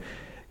ejection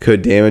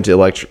could damage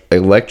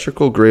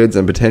electrical grids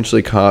and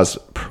potentially cause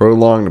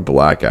prolonged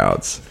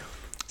blackouts.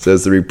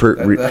 Says the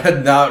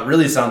that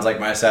really sounds like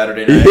my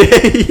Saturday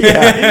night.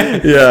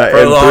 yeah,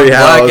 prolonged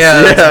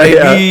blackouts,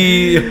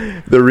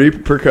 yeah. The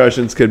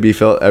repercussions could be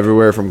felt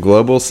everywhere from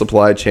global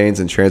supply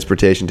chains and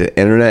transportation to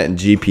internet and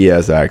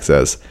GPS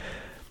access.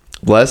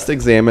 Less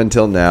examined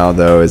till now,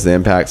 though, is the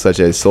impact such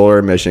a solar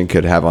emission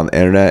could have on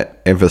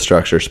internet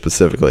infrastructure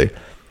specifically.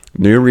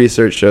 New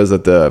research shows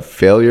that the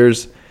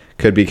failures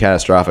could be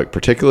catastrophic,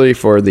 particularly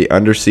for the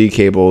undersea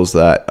cables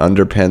that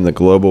underpin the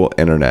global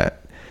internet.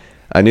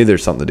 I knew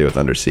there's something to do with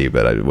undersea,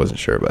 but I wasn't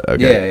sure. But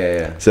okay.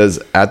 Yeah. It says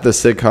at the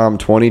SIGCOMM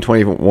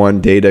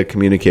 2021 Data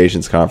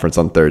Communications Conference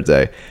on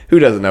Thursday. Who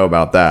doesn't know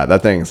about that?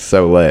 That thing's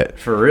so lit.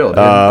 For real, dude.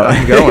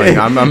 I'm going.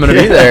 I'm going to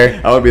be there.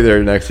 I'm going to be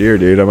there next year,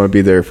 dude. I'm going to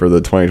be there for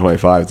the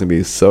 2025. It's going to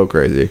be so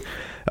crazy.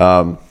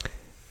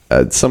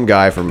 Some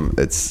guy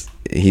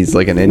he's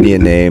like an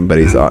Indian name, but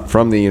he's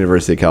from the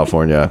University of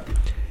California.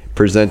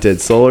 Presented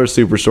solar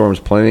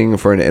superstorms planning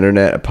for an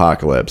internet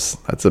apocalypse.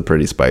 That's a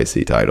pretty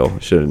spicy title.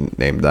 Should have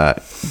named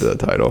that the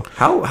title.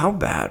 How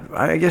bad?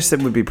 I guess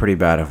it would be pretty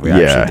bad if we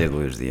actually did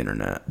lose the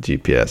internet.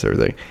 GPS,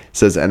 everything. It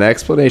says an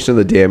explanation of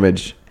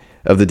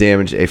the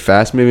damage. A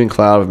fast-moving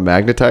cloud of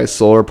magnetized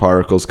solar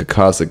particles could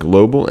cause the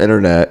global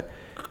internet.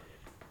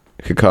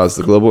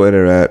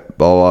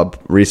 Blah, blah.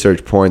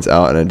 Research points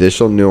out an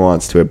additional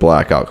nuance to a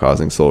blackout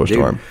causing solar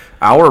storm.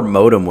 Our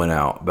modem went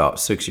out about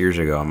 6 years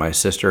ago, and my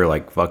sister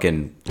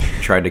fucking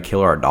tried to kill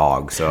our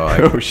dog. So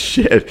oh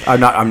shit!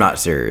 I'm not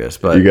serious,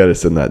 but you got to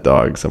send that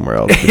dog somewhere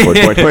else before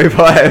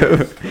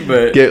 2025.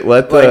 But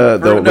let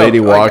the lady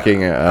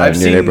walking in your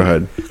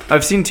neighborhood.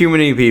 I've seen too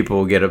many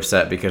people get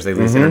upset because they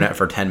lose internet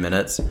for 10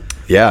 minutes.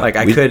 Yeah, I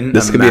couldn't.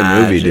 This could be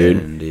a movie,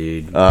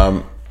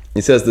 dude.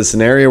 He says the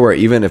scenario where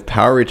even if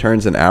power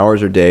returns in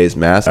hours or days,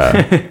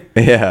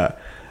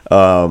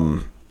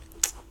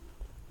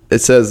 It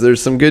says there's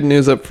some good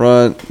news up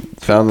front.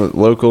 Found that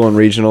local and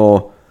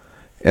regional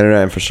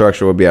internet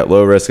infrastructure will be at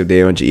low risk of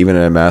damage even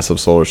in a massive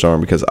solar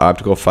storm because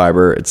optical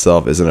fiber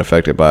itself isn't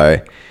affected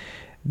by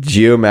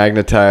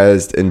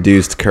geomagnetized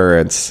induced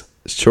currents.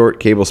 Short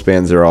cable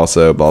spans are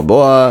also blah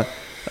blah.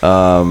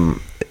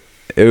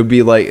 It would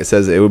be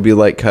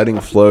like cutting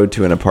flow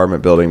to an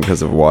apartment building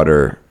because of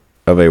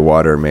a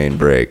water main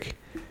break.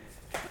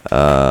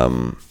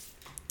 It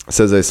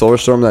says a solar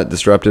storm that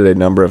disrupted a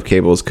number of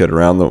cables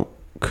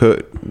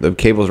the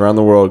cables around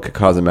the world could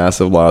cause a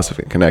massive loss of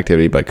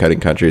connectivity by cutting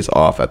countries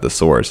off at the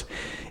source,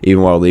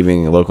 even while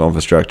leaving local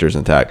infrastructures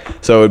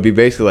intact. So it would be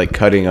basically like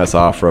cutting us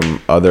off from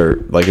other,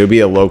 it would be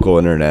a local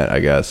internet,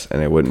 I guess,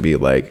 and it wouldn't be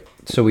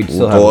so we'd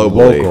still have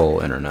local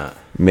internet.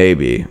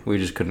 Maybe we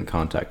just couldn't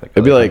contact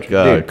it'd be like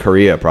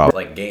Korea,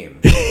 probably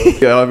games.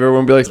 Yeah,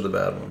 everyone would be like the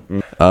bad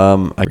one.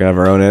 I can have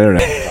our own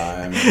internet.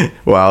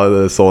 Wow,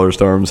 the solar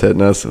storm's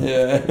hitting us.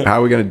 Yeah. How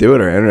are we gonna do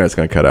it? Our internet's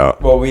gonna cut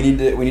out. Well, we need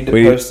to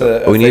post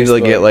a we need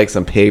to get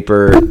some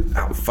paper.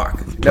 Oh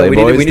fuck! No, we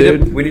need to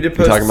post.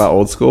 You're talking about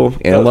old school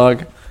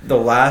analog. The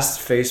last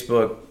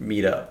Facebook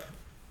meetup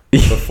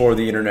before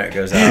the internet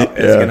goes out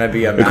is gonna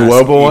be a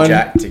global one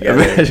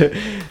together. Imagine,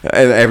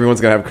 and everyone's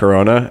gonna have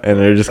corona, and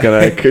they're just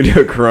gonna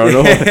do a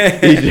coronal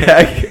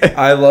ejac.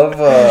 I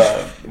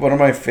love one of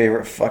my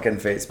favorite fucking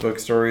Facebook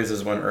stories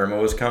is when Irma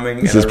was coming.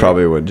 This is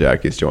probably when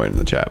Jackie's joined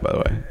the chat, by the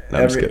way. No,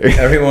 I'm just kidding.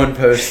 Everyone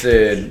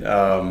posted,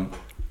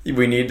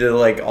 we need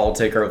to all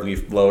take our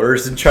leaf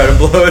blowers and try to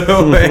blow it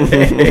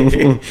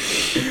away.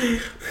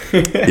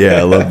 Yeah,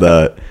 I love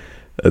that.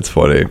 That's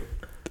funny.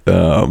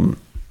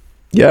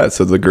 Yeah,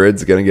 so the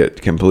grid's gonna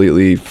get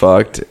completely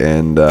fucked,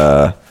 and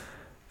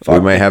we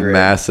might have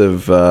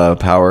massive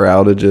power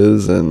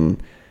outages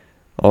and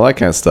all that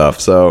kind of stuff.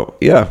 So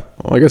yeah,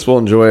 well, I guess we'll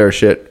enjoy our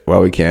shit while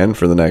we can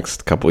for the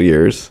next couple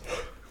years,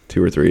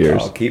 2 or 3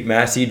 years. I'll keep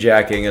mass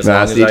ejacking as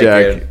long as I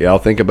can. Yeah, I'll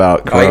think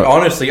about.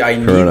 Honestly, I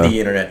need the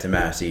internet to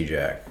mass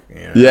ejack.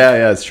 You know?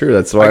 Yeah, it's true.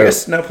 That's why I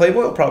guess now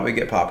Playboy will probably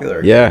get popular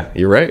again. Yeah,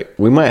 you're right.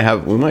 We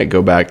might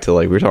go back to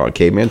we were talking about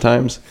caveman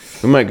times.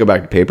 We might go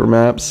back to paper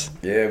maps.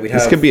 Yeah,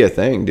 this could be a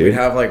thing, dude. We'd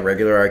have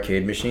regular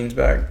arcade machines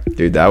back.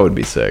 Dude, that would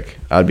be sick.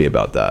 I'd be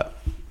about that.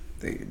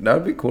 That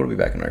would be cool to be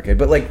back in an arcade.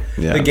 But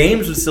the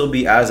games would still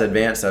be as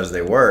advanced as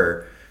they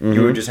were. Mm-hmm.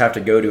 You would just have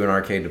to go to an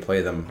arcade to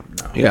play them.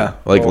 No. Yeah,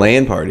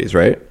 LAN parties,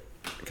 right?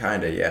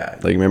 Kinda, yeah.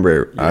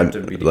 Remember, I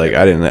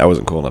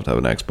wasn't cool enough to have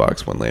an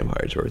Xbox when LAN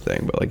parties were a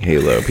thing, but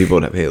Halo, people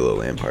would have Halo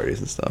LAN parties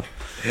and stuff.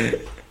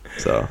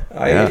 So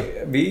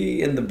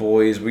me and the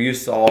boys, we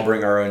used to all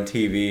bring our own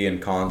TV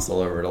and console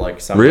over to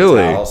someone's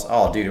house.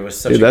 Oh, dude, it was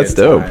such a good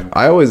dope. time.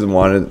 I always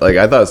wanted,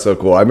 I thought it was so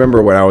cool. I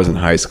remember when I was in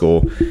high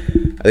school,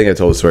 I think I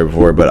told the story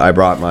before, but I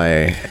brought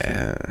my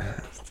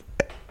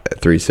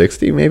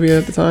 360 maybe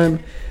at the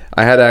time.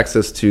 I had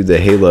access to the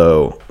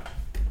Halo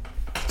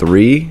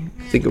 3,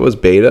 I think it was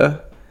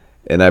beta.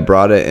 And I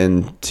brought it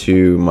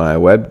into my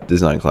web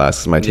design class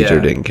because my teacher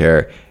didn't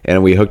care.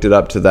 And we hooked it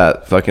up to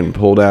that fucking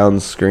pull down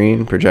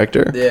screen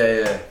projector.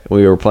 Yeah.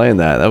 We were playing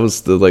that. That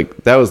was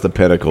the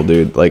pinnacle,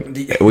 dude.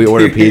 We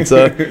ordered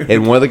pizza,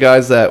 and one of the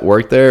guys that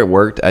worked there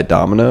worked at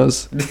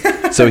Domino's.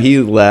 So he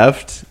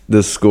left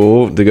the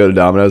school to go to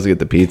Domino's to get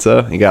the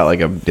pizza. He got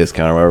a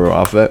discount or whatever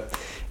off it.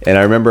 And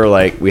I remember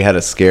we had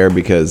a scare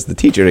because the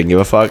teacher didn't give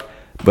a fuck.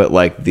 But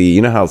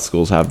you know how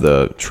schools have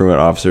the truant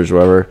officers or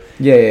whatever?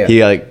 Yeah.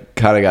 He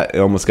kind of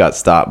almost got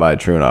stopped by a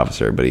truant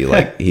officer, but he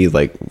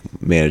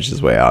managed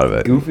his way out of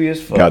it. Goofy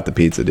as fuck. Got the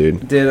pizza,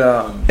 dude.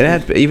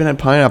 It even had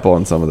pineapple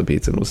on some of the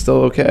pizza and it was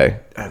still okay.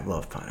 I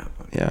love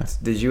pineapple. Yeah.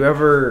 Did you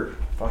ever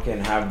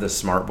fucking have the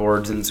smart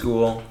boards in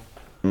school?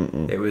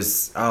 It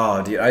was,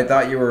 oh, dude, I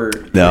thought you were.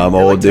 No, I'm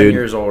old, 10 dude.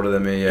 years older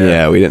than me.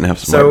 Yeah, we didn't have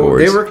smart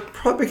boards. So they were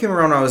probably came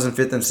around when I was in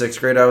 5th and 6th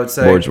grade, I would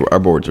say. Our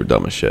boards were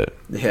dumb as shit.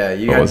 Yeah,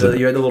 you had the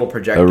little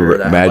projector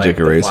that magic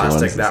had, like, eraser the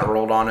plastic ones that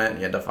rolled on it. And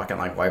you had to fucking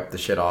like wipe the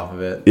shit off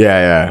of it.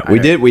 Yeah. We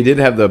did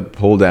have the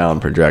pull down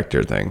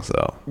projector things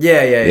though.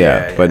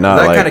 Yeah. But not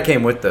that like, kind of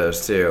came with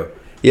those too.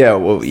 Yeah,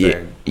 well,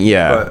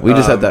 yeah. But, we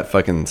just had that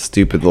fucking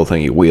stupid little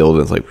thing you wheeled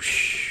and it's like.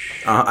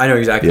 I know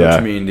exactly what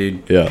you mean,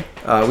 dude.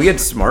 Yeah. We had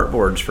smart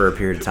boards for a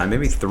period of time,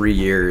 maybe 3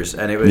 years,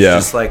 and it was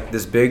just like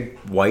this big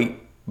white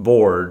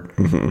board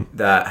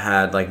that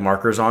had like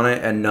markers on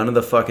it, and none of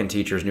the fucking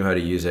teachers knew how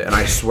to use it. And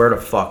I swear to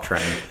fuck,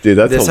 Trent, dude,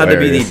 this hilarious. Had to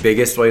be the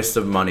biggest waste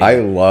of money. I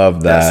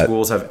love that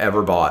schools have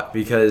ever bought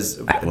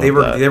because they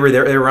were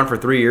around for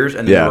 3 years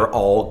and they were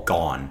all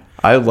gone.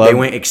 They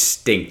went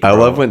extinct. Bro. I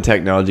love when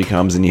technology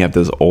comes and you have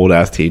those old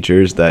ass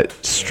teachers that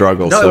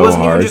struggle so hard. No, it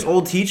wasn't even just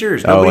old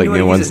teachers. Nobody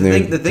knew how to use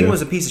it. The thing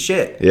was a piece of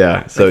shit.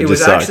 Yeah, so like, it was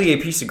just actually a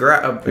piece of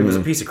crap. It was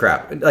a piece of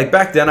crap. Like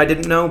back then, I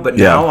didn't know, but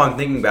now I'm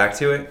thinking back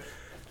to it,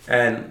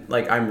 and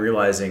like I'm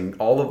realizing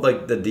all of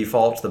like the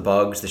defaults, the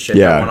bugs, the shit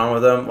that went on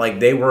with them.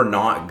 Like they were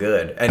not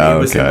good, and it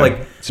was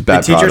like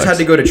the teachers had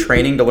to go to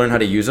training to learn how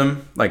to use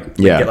them. Like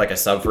we get like a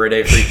sub for a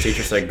day for each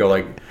teacher, so they go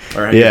like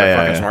learn how to use a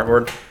fucking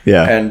smartboard.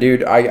 Yeah, and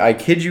dude, I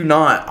kid you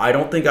not, I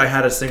don't think I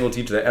had a single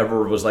teacher that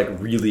ever was like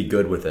really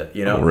good with it.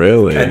 You know,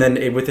 really. And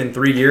then within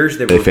 3 years,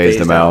 they phased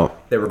them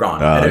out. They were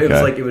gone. And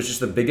it was just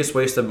the biggest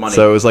waste of money.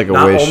 So it was like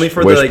not only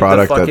for the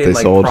product fucking that they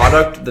sold.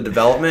 product, the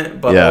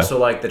development, but also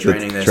like the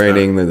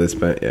training. That they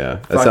spent.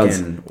 Yeah,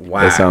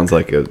 that sounds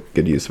like a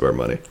good use of our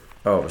money.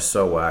 Oh, it was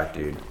so whack,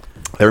 dude.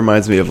 That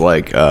reminds me of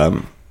like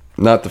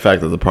not the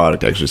fact that the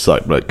product actually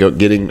sucked, but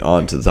getting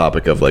on to the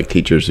topic of like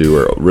teachers who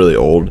were really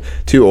old,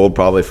 too old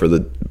probably for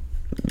the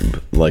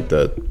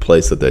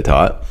place that they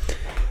taught.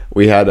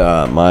 We had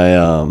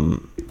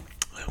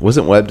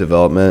wasn't web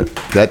development.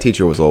 That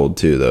teacher was old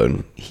too, though.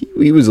 And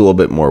he was a little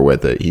bit more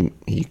with it.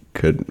 He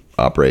could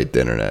operate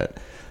the internet.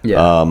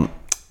 Yeah.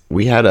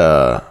 We had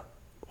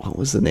what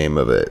was the name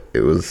of it?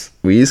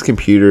 We used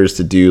computers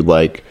to do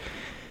like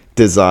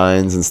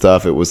designs and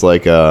stuff. It was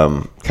like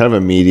kind of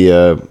a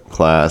media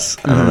class.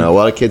 I don't know. A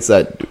lot of kids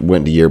that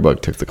went to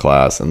yearbook took the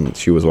class, and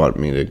she was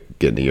wanting me to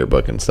get into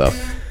yearbook and stuff.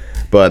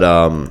 But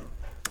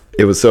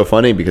it was so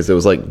funny because it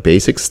was like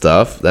basic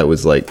stuff that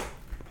was like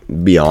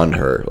beyond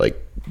her, like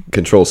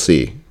Control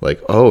C,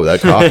 like, oh, that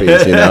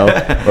copies, you know,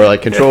 or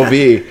like Control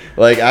V.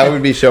 Like I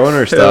would be showing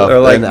her stuff, or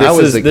like and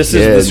this is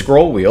the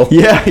scroll wheel.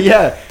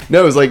 Yeah.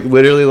 No, it was like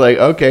literally like,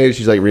 okay,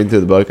 she's like reading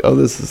through the book. Oh,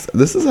 this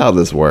is how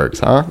this works,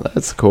 huh?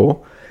 That's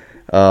cool.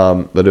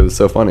 But it was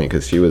so funny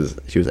because she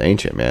was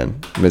ancient, man.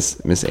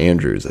 Miss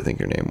Andrews, I think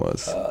her name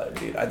was.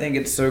 Dude, I think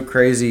it's so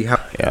crazy how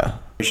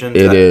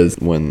it is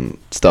when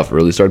stuff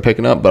really started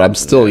picking up. But I'm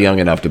still young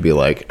enough to be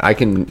like, I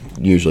can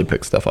usually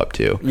pick stuff up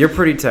too. You're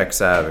pretty tech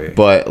savvy.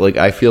 But like,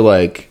 I feel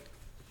like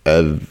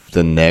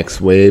the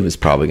next wave is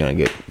probably gonna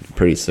get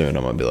pretty soon.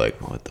 I'm gonna be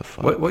like, what the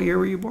fuck? What year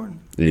were you born?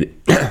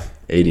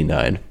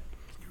 89.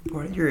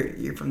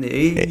 You're from the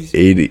 80s?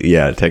 80,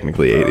 yeah,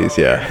 technically 80s,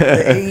 yeah. The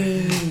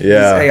 80s.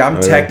 Yeah. Hey,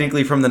 I'm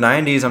technically from the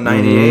 90s. I'm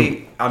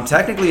 98. I'm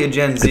technically a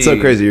Gen Z. It's so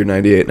crazy. You're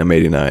 98 and I'm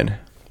 89.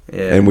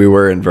 Yeah. And we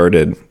were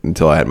inverted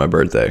until I had my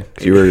birthday.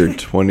 You were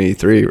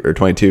 23 or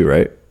 22,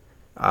 right?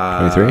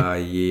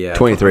 23? Yeah.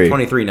 23. I'm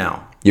 23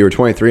 now. You were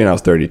 23 and I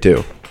was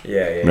 32.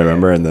 Yeah.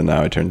 Remember? And then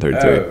now I turned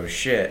 32. Oh,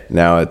 shit.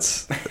 Now I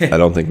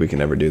don't think we can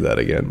ever do that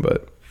again,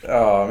 but.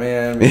 Oh,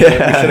 man. We should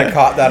have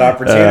caught that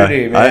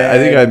opportunity, man. I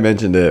think I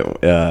mentioned it.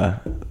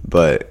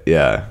 But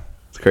yeah,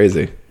 it's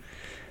crazy.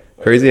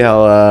 Crazy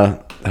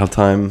how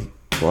time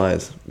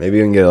flies. Maybe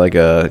we can get like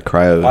a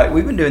cryo.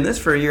 We've been doing this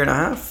for a year and a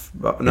half.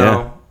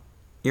 No,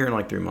 year and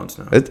like 3 months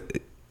now.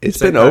 It's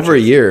been over a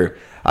year.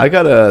 I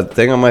got a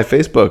thing on my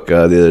Facebook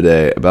the other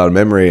day about a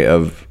memory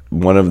of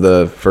one of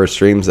the first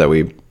streams that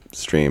we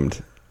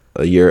streamed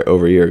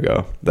over a year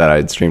ago that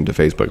I'd streamed to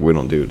Facebook. We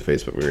don't do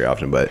Facebook very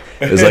often, but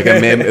it was like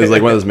it was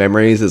like one of those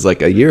memories. It's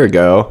like a year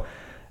ago,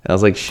 and I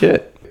was like,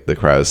 shit. The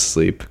cryo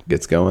sleep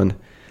gets going.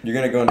 You're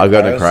gonna go into I'll go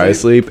into cryo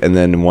sleep, and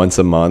then once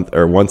a month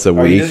or once a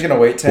week. Are you just gonna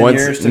wait 10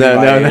 years to be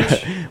my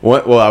age?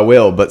 Well, I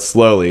will, but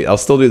slowly. I'll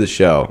still do the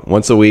show.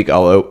 Once a week,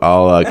 I'll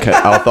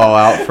thaw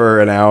out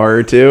for an hour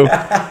or two,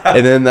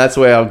 and then that's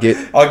the way I'll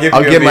get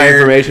my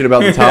information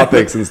about the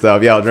topics and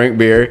stuff. Yeah, I'll drink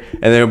beer,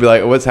 and then it'll be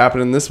like, what's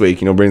happening this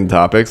week? Bring the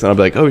topics, and I'll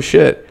be like, oh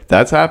shit,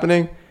 that's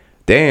happening.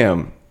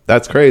 Damn,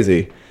 that's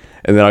crazy,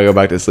 and then I'll go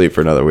back to sleep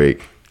for another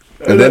week.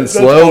 And then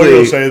slowly, that's all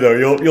you'll say though.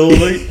 You'll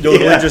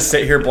literally just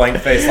sit here blank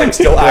face, like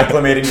still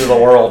acclimating to the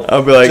world.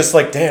 I'll be like, just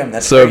like, damn,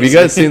 that's so. crazy. Have you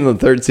guys seen the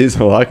 3rd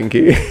season of Lock and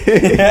Key?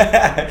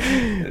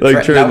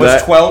 Like, that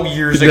was 12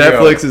 years ago.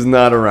 Netflix is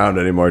not around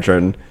anymore,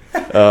 Trenton.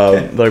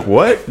 Like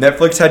what?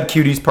 Netflix had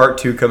Cuties Part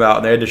 2 come out,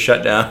 and they had to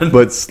shut down.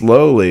 But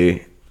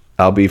slowly,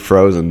 I'll be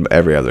frozen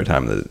every other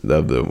time of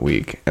the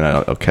week, and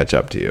I'll catch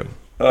up to you.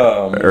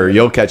 Or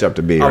you'll catch up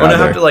to me. I'm gonna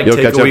have to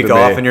take a week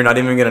off, and you're not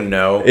even gonna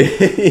know.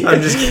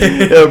 I'm just kidding.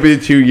 It'll be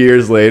 2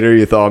 years later.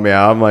 You thaw me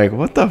out. I'm like,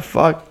 what the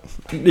fuck?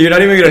 You're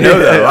not even gonna know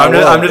though.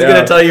 I'm just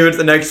gonna tell you it's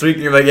the next week,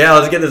 and you're like, yeah,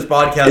 let's get this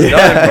podcast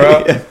done,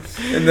 bro. Yeah.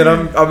 And then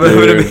I'm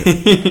gonna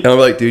be. And I'm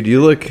like, dude,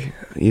 you look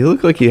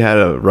like you had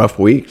a rough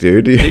week,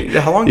 dude.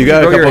 How long did you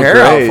grow your hair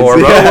out for,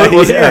 bro?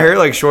 Wasn't your hair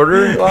like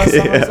shorter last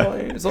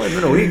time? It's only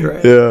been a week,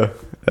 right? Yeah,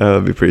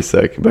 that'd be pretty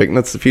sick. But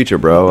that's the future,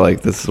 bro.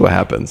 Like, this is what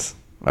happens.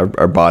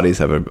 Our bodies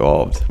have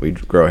evolved. We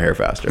grow hair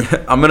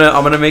faster. I'm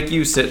gonna make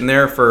you sit in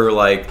there for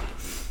like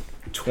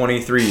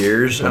 23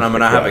 years, and I'm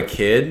gonna have a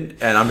kid,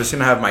 and I'm just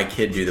gonna have my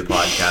kid do the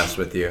podcast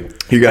with you.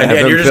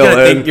 You're just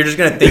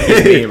gonna think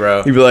it's me,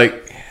 bro. You'd be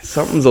like,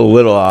 something's a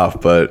little off,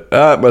 but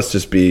it must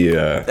just be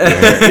your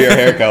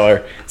hair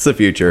color. It's the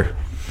future.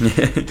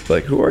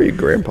 Like, who are you,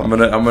 Grandpa? I'm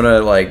gonna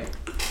like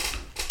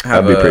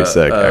have that'd be pretty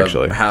sick,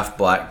 actually. Half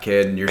black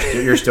kid, and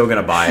you're still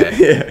gonna buy it.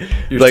 Yeah.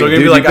 You're still gonna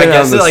be like, I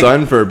guess on the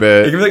sun for a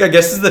bit. You're gonna be like, I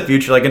guess this is the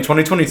future. Like in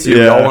 2022,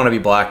 we all want to be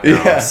black now.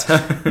 Yeah. So.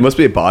 It must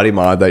be a body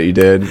mod that you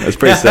did. That's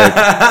pretty sick.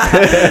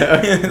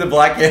 The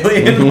black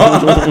alien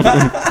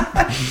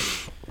mod.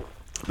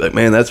 Like,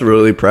 man, that's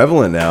really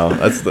prevalent now.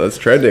 That's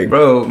trending,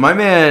 bro. My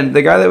man,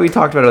 the guy that we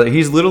talked about,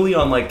 he's literally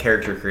on like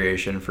character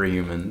creation for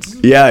humans.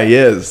 Yeah, he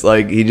is.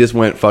 Like, he just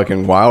went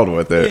fucking wild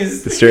with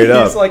it. Straight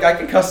up. He's like, I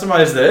can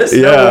customize this.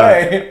 Yeah, no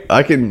way.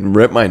 I can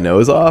rip my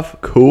nose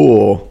off.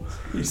 Cool.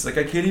 He's like,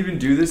 I can't even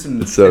do this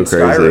in it's so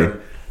crazy.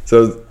 Skyrim.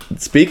 So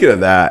speaking of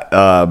that,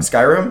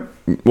 Skyrim.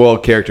 Well,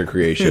 character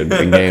creation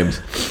in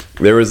games.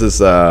 There was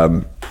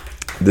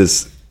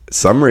this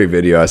summary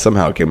video I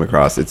somehow came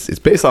across. It's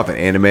based off an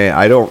anime.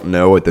 I don't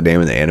know what the name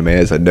of the anime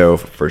is. I know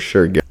for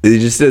sure. They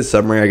just did a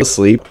summary. I go to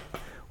sleep,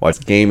 watch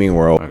Gaming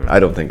World.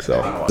 I don't think so.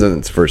 It wasn't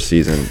its first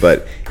season,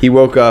 but he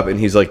woke up and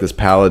he's like this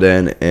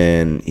paladin,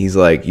 and he's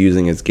like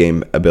using his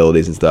game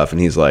abilities and stuff, and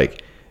he's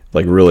like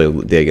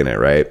really digging it,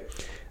 right?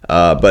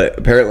 But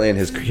apparently in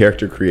his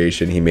character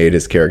creation, he made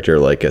his character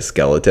like a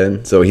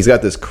skeleton. So he's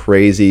got this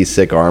crazy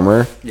sick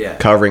armor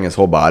covering his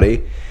whole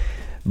body.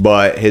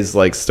 But his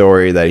like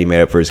story that he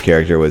made up for his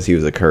character was he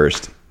was a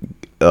cursed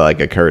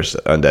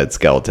undead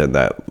skeleton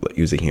that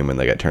he was a human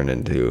that got turned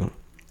into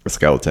a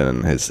skeleton,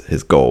 and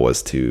his goal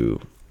was to,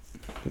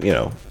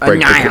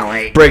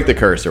 break the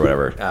curse or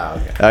whatever.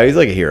 Oh, okay. He's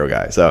like a hero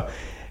guy. So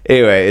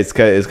anyway, it's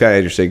kind of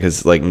interesting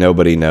because like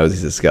nobody knows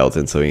he's a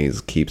skeleton, so he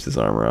keeps his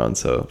armor on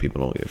so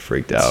people don't get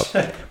freaked out.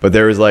 But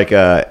there was like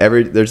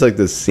there's like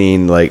this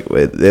scene, like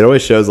it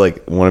always shows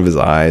like one of his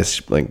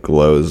eyes like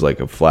glows like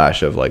a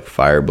flash of like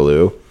fire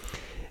blue.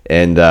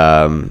 And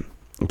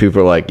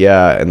people are like,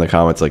 yeah, in the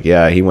comments, like,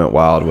 yeah, he went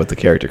wild with the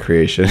character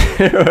creation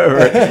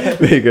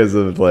because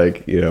of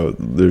like,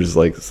 there's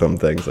like some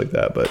things like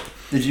that. But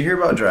did you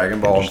hear about Dragon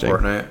Ball in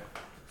Fortnite?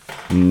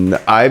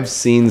 I've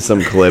seen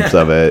some clips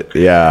of it.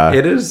 Yeah,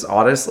 it is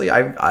honestly.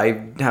 I'm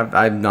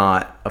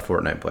not a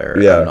Fortnite player.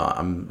 Yeah,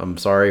 I'm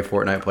sorry,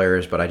 Fortnite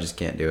players, but I just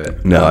can't do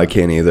it. No, I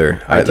can't either.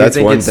 That's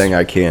one thing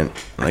I can't.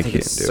 I can't do.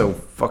 It's so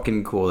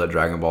fucking cool that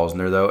Dragon Ball's in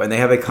there though, and they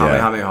have a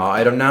Kamehameha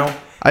item now.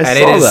 I saw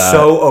it is that.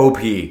 so OP.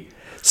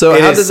 So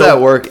how does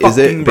that work? Is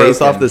it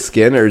based off the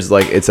skin, or is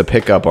like it's a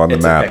pickup on the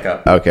map? A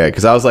pickup. Okay,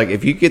 because I was like,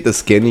 if you get the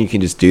skin, you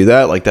can just do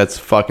that. Like that's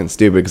fucking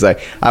stupid. Because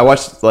I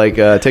watched like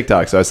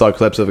TikTok, so I saw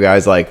clips of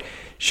guys like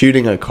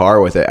shooting a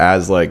car with it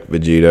as like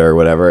Vegeta or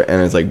whatever,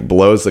 and it's like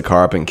blows the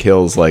car up and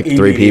kills like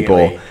 3 people.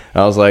 And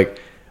I was like,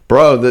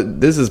 bro,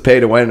 this is pay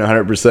to win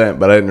 100%.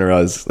 But I didn't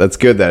realize that's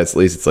good that at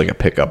least it's like a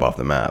pickup off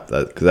the map.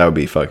 Because that would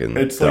be fucking.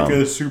 It's dumb. Like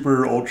a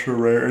super ultra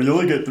rare, and you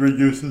only get 3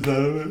 uses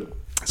out of it.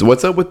 So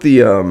what's up with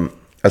the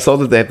I saw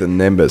that they have the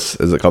Nimbus.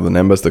 Is it called the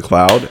Nimbus, the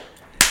cloud?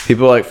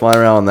 People are like flying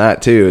around on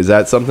that too. Is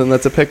that something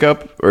that's a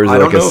pickup, or is it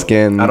like a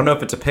skin? I don't know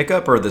if it's a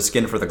pickup or the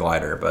skin for the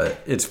glider, but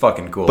it's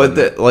fucking cool.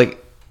 But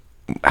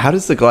how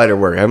does the glider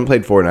work? I haven't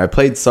played Fortnite. I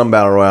played some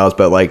battle royales,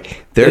 but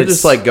like they're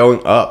just like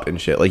going up and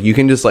shit. Like you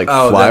can just like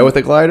fly with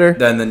a glider.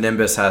 Then the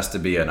Nimbus has to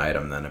be an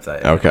item. Then if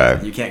that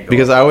you can't go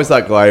because I always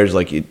thought gliders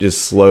like it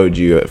just slowed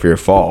you for your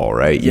fall,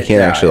 right? You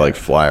can't actually like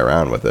fly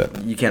around with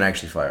it. You can't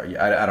actually fly.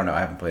 I don't know. I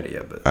haven't played it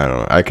yet, but I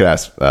don't know. I could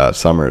ask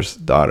Summer's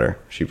daughter.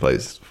 She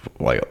plays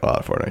like a lot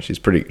of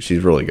Fortnite.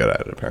 She's really good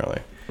at it apparently.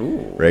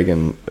 Ooh.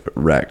 Reagan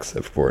Rex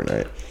of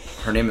Fortnite.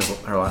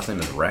 Her last name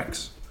is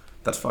Rex.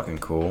 That's fucking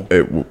cool.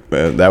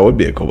 That would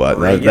be a cool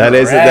button. That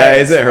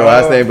isn't her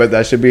last name, but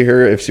that should be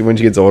her when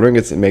she gets older and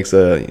makes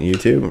a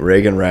YouTube.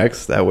 Reagan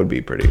Rex. That would be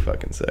pretty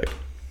fucking sick.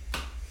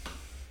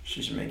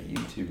 She should make a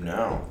YouTube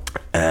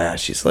now.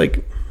 She's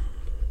like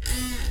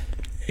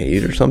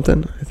 8 or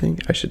something. I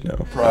think I should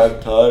know.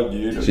 Prime time,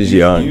 dude. She's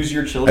young. Use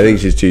your children. I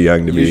think she's too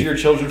young to be. Use your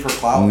children for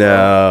clout.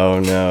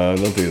 No,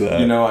 don't do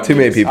that. Too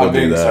many people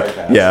do that.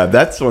 Sarcastic. Yeah,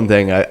 that's one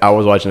thing. I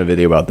was watching a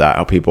video about that.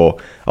 How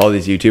all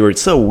these YouTubers,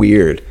 it's so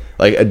weird.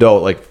 Like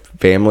adult, like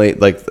family,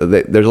 like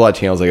there's a lot of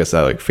channels, like I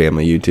said, like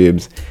family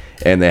YouTubes,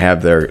 and they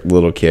have their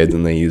little kids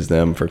and they use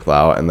them for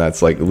clout, and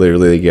that's like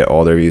literally they get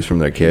all their views from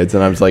their kids.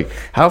 And I was like,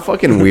 how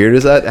fucking weird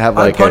is that to have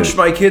like I punched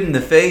my kid in the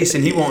face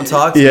and he won't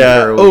talk to me.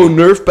 Yeah. Oh,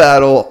 Nerf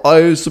battle.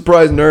 I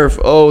surprised Nerf.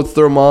 Oh, it's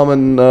their mom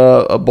in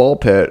a ball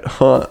pit.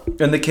 Huh.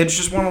 And the kids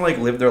just want to like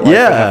live their life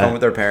and have fun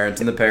with their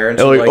parents, and the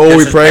parents are like, oh,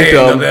 we pranked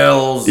them. The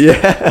bills.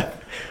 Yeah.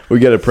 We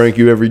got to prank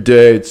you every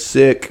day. It's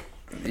sick.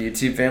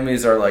 YouTube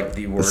families are like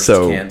the worst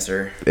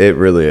cancer. It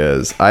really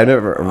is. I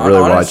never really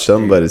watched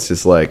them, but it's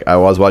just like I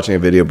was watching a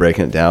video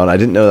breaking it down. I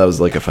didn't know that was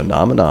like a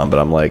phenomenon, but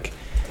I'm like,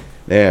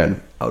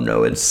 man, oh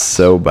no, it's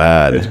so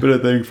bad. It's been a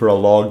thing for a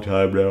long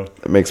time now.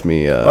 It makes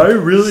me I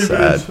really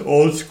sad. miss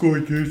old school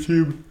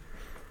YouTube.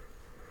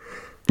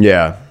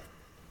 Yeah.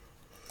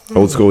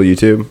 Old school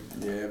YouTube.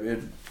 Yeah,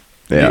 man.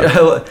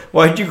 Yeah.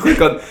 Why'd you click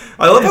on?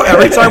 I love how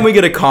every time we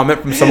get a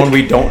comment from someone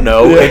we don't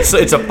know, it's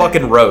a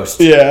fucking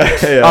roast.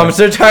 Yeah. I'm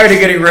so tired of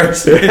getting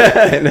roasted.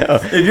 I know.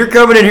 If you're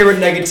coming in here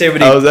with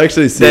negativity, I was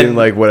actually seeing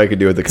like what I could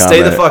do with the comment.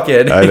 Stay the fuck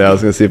in. I know. I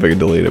was gonna see if I could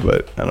delete it,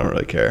 but I don't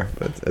really care.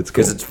 But it's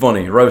cool because it's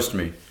funny. Roast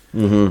me.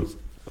 Mm-hmm.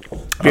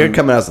 If you're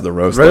coming out with the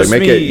roast, like,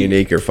 make it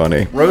unique or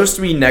funny. Roast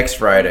me next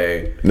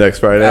Friday. Next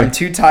Friday? I'm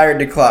too tired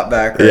to clap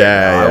back right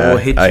now. I will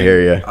hit you. I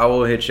hear you. I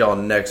will hit y'all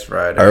next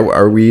Friday.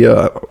 Are we?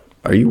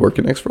 Are you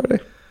working next Friday?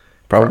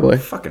 Probably.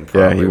 Fucking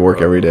probably. Yeah, you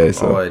work every day,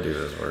 so all I do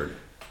is work.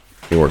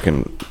 You're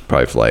working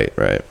probably flight,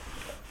 right?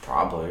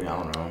 Probably.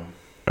 I don't know.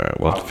 All right,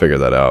 we'll have to figure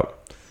that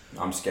out.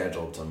 I'm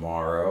scheduled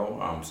tomorrow.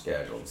 I'm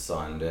scheduled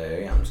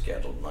Sunday. I'm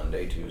scheduled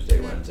Monday, Tuesday,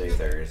 Wednesday,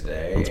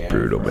 Thursday. It's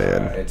brutal,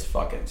 man. It's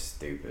fucking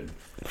stupid.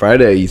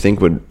 Friday, you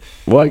think would...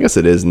 Well, I guess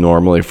it is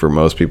normally for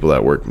most people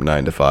that work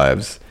 9 to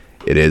 5s.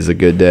 It is a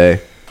good day,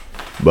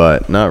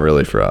 but not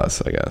really for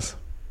us, I guess.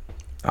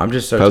 I'm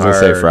just so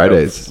tired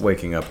Fridays. of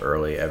waking up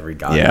early every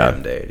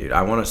goddamn day, dude.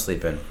 I want to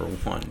sleep in for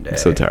one day. I'm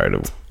so tired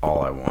of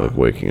all I want. Of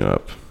waking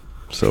up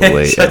so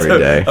late every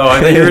day. Oh, I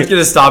thought you were going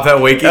to stop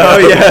at waking up.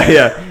 Oh,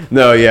 yeah.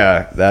 No,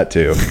 yeah, that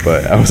too.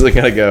 But I wasn't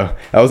going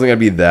to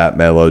be that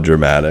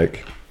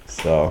melodramatic.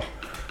 So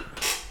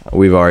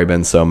we've already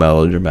been so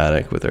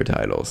melodramatic with our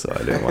titles, so I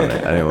didn't want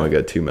to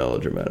get too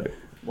melodramatic.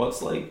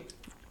 What's like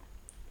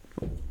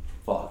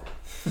fuck?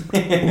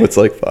 What's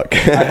like fuck?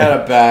 I had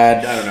a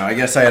bad. I don't know. I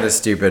guess I had a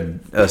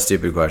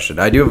stupid question.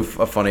 I do have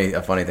a funny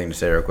thing to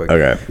say real quick.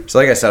 Okay. So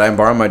like I said, I'm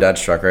borrowing my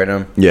dad's truck right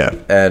now. Yeah.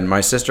 And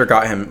my sister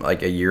got him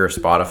like a year of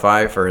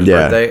Spotify for his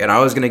birthday, and I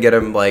was gonna get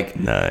him like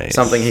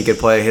something he could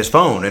play his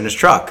phone in his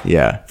truck.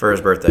 Yeah. For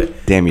his birthday.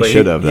 Damn, you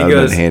should have. That would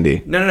have been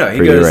handy. No. He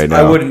goes, right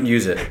I wouldn't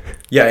use it.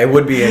 Yeah, it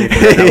would be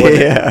anything.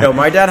 Yeah. No,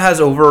 my dad has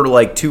over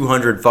like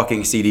 200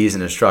 fucking CDs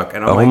in his truck,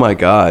 and I'm like, my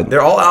god,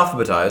 they're all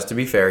alphabetized. To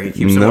be fair, he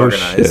keeps them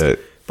organized.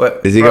 Shit.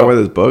 But is he got with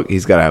his book?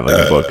 He's got to have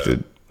like a book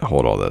to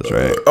hold all those,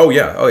 right? Oh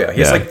yeah.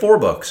 He has like 4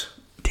 books.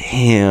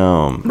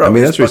 Damn. Bro, I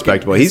mean, that's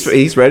respectable.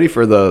 He's ready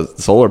for the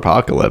solar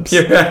apocalypse.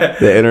 Yeah.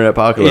 The internet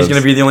apocalypse. He's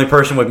going to be the only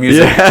person with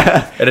music.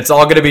 Yeah. And it's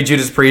all going to be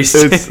Judas Priest.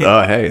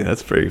 Hey,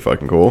 that's pretty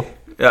fucking cool.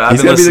 Yeah,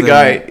 he's going to be the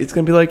guy. It's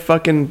going to be like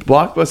fucking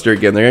Blockbuster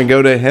again. They're going to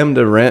go to him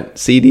to rent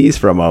CDs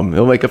from him.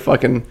 He'll make a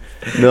fucking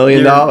 $1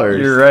 million.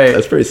 You're right.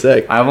 That's pretty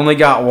sick. I've only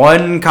got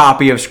 1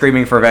 copy of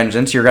Screaming for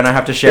Vengeance. You're going to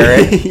have to share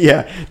it.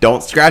 Yeah.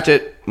 Don't scratch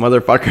it,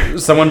 motherfucker.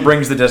 Someone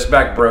brings the disc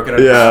back broken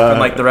in half,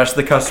 and like the rest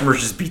of the customers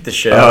just beat the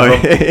shit out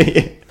of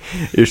them.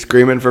 You're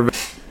screaming for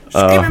vengeance.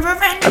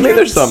 I mean,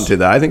 there's something to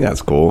that. I think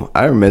that's cool.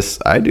 I do miss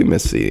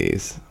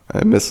CDs.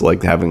 I miss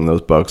like having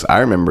those books. I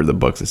remember the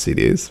books of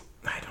CDs.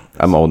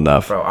 I'm old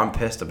enough. Bro, I'm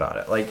pissed about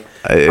it. Like,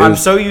 I'm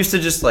so used to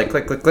just like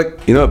click, click, click.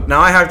 You know, now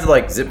I have to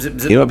like zip, zip,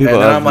 zip. You know what people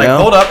and then I'm like,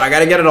 hold up, I got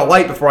to get it a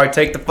light before I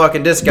take the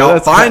fucking disc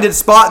out, find its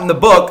spot in the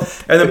book,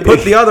 and then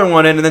put the other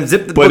one in, and then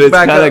zip the book back up.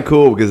 But it's kind of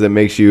cool because it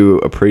makes you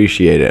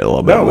appreciate it a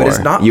little bit more. No, it is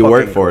not. You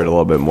work for it a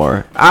little bit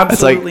more.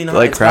 Absolutely not.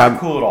 Like it's crab, not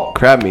cool at all.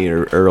 Crab meat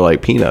or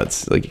like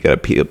peanuts. Like you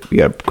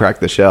gotta crack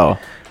the shell.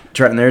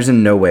 Trenton, there's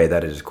in no way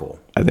that is cool.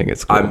 I think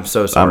it's cool. I'm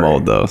so sorry. I'm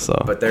old though,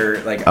 so. But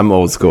they're like. I'm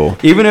old school.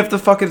 Even if the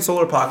fucking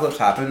solar apocalypse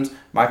happens,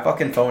 my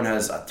fucking phone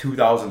has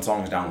 2,000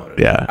 songs downloaded.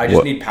 Yeah. I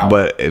just need power.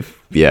 But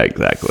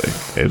exactly.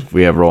 If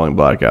we have rolling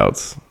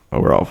blackouts,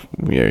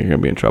 you're gonna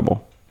be in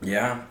trouble.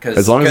 Yeah, because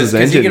as long as his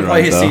engine he can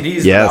play his runs, CDs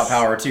without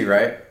power too,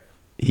 right?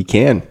 He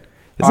can.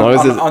 As long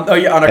as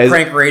on a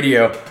crank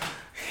radio.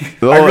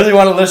 Well, I really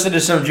want to listen to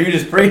some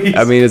Judas Priest.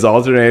 I mean, his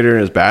alternator and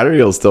his battery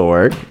will still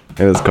work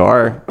in his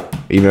car,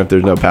 even if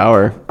there's no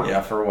power.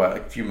 Yeah, for what,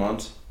 like a few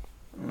months?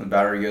 When the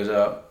battery goes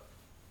out.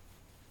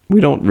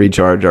 We don't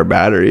recharge our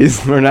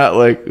batteries. We're not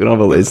like, we don't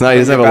have he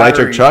doesn't have an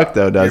electric truck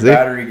though, does he? Your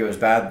battery goes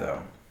bad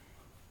though.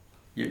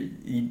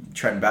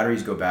 Trenton,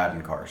 batteries go bad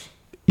in cars.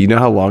 You know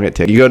how long it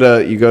takes? You go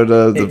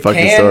to the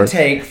fucking store. It can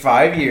take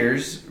 5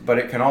 years, but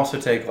it can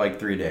also take like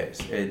 3 days.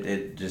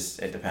 It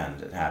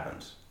depends. It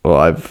happens. Well,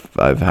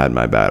 I've had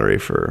my battery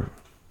for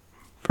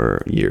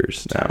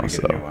years now,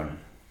 so.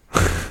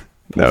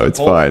 No, it's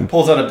fine.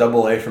 Pulls out a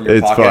AA from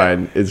your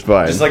pocket. It's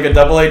fine. Just like a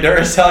AA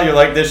Duracell, you're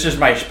like, this is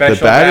my special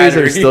The batteries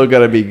are still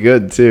going to be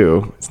good,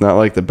 too. It's not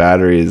like the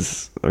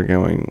batteries are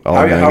going to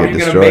get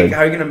destroyed.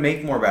 How are you going to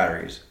make more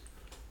batteries?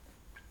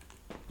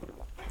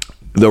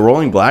 The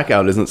rolling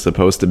blackout isn't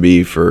supposed to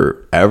be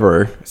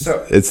forever.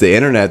 So it's the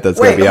internet that's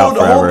going to be out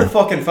forever. Hold the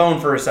fucking phone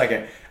for a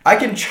second. I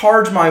can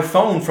charge my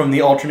phone from the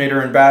alternator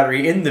and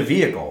battery in the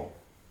vehicle.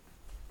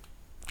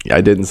 I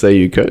didn't say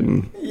you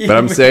couldn't, but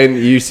I'm saying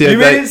you said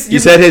you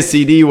said his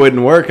CD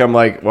wouldn't work. I'm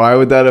like, why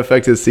would that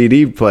affect his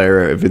CD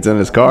player if it's in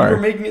his car? You're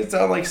making it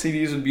sound like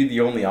CDs would be the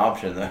only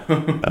option,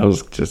 though. I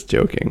was just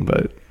joking,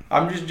 but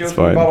I'm just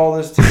joking about all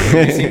this too.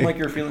 You seem like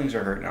your feelings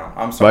are hurt now.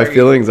 I'm sorry. My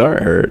feelings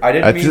aren't hurt.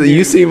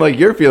 You seem like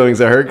your feelings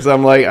are hurt because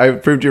I'm like, I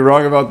proved you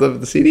wrong about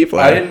the CD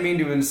player. I didn't mean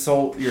to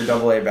insult your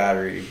AA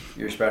battery,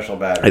 your special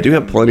battery. I do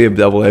have plenty of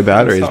AA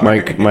batteries.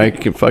 My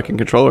fucking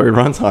controller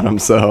runs on them,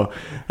 so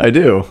I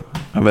do.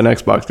 I have an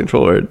Xbox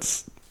controller.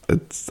 It's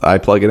I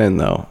plug it in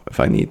though if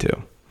I need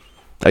to.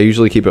 I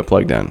usually keep it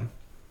plugged in,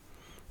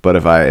 but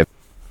if I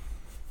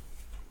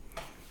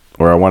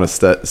want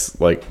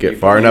to get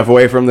far enough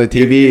away from the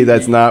TV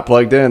that's not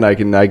plugged in, I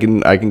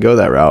can go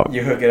that route.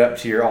 You hook it up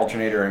to your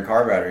alternator and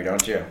car battery,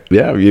 don't you?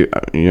 Yeah, you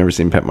never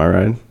seen Pimp My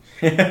Ride?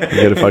 You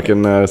get a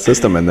fucking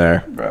system in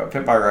there. Bro,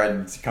 Pimp My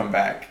Ride's come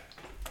back.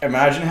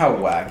 Imagine how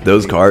whack.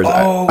 Those cars.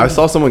 Oh. I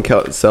saw someone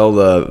sell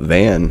the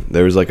van.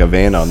 There was like a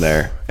van on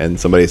there, and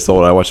somebody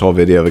sold it. I watched a whole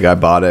video of a guy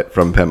bought it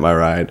from Pimp My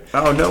Ride.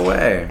 Oh, no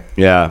way.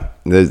 Yeah,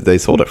 they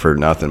sold it for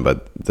nothing,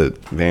 but the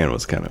van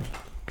was kind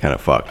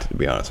of fucked, to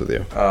be honest with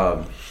you.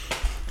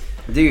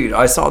 Dude,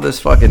 I saw this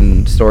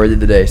fucking story the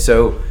other day.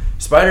 So,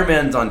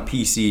 Spider-Man's on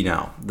PC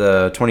now,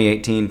 the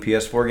 2018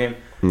 PS4 game.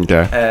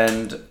 Okay.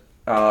 And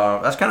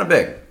that's kind of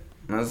big.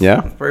 That's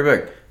pretty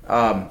big.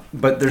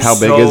 But there's how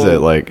big is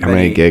it? Like, how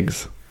many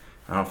gigs?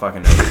 I don't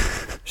fucking know.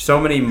 So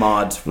many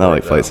mods for not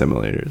like Flight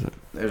Simulator, is it?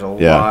 There's a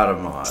lot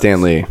of mods.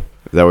 Stan Lee. Is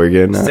that what you're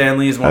getting at? Stan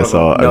Lee is one of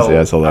them. No,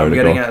 I saw that I'm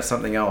article. getting at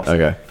something else.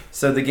 Okay.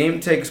 So, the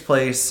game takes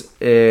place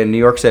in New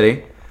York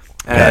City.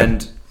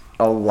 And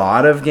a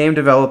lot of game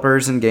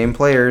developers and game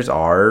players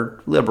are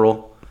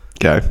liberal.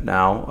 Okay.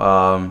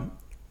 Now,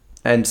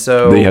 and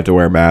so do you have to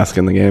wear a mask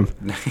in the game?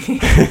 I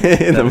think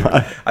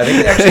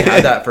they actually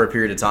had that for a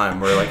period of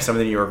time where like some of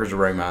the New Yorkers were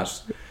wearing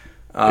masks.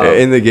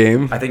 In the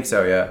game? I think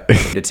so, yeah.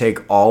 To take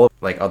all of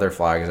like other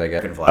flags, I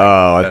guess.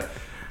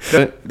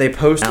 They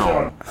post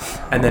down,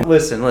 and then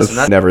listen.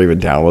 That's never even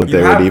download.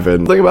 They would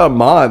even think about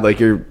mod like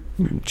you're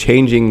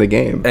changing the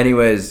game.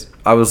 Anyways,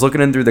 I was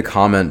looking in through the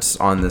comments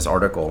on this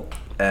article.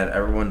 And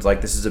everyone's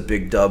like, this is a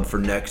big dub for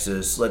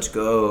Nexus. Let's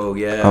go.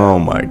 Yeah. Oh,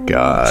 my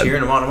God.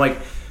 Cheering them on. I'm like,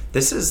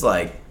 this is,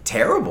 like,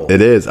 terrible.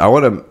 It is. I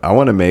want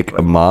to make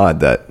a mod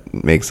that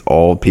makes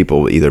all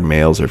people, either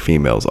males or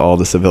females, all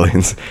the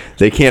civilians,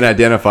 they can't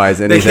identify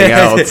as anything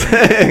else.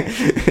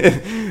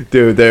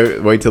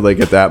 Dude, wait till they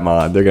get that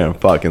mod. They're going to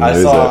fucking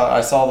lose it.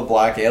 I saw the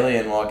black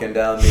alien walking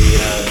down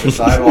the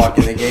sidewalk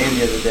in the game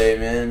the other day,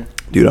 man.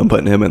 Dude, I'm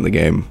putting him in the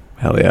game.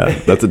 Hell yeah,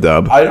 that's a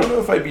dub. I don't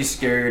know if I'd be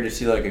scared to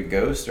see like a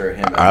ghost or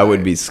him. I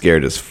would be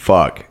scared as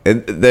fuck.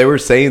 And they were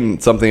saying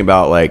something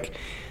about like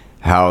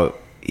how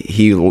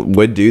he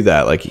would do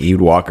that. Like he would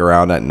walk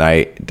around at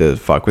night to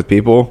fuck with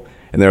people.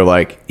 And they're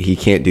like, he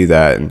can't do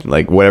that. And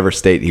like whatever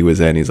state he was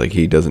in, he's like,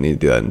 he doesn't need to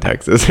do that in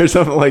Texas or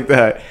something like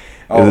that.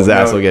 Because his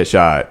ass will get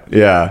shot.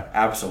 Yeah.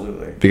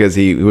 Absolutely. Because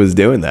he was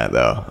doing that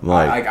though. I'm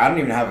like, I don't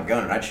even have a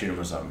gun and I'd shoot him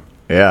with something.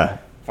 Yeah.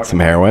 Some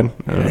heroin.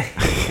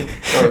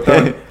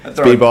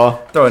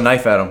 Speedball. Throw a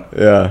knife at him.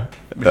 Yeah.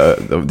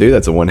 Dude,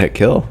 that's a one-hit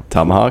kill.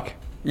 Tomahawk.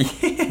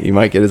 You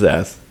might get his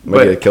ass. You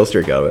might get a kill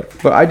streak out of it.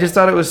 But I just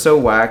thought it was so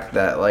whack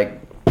that, like...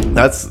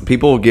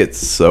 People get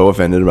so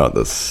offended about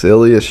the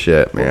silliest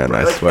shit, man.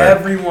 I swear.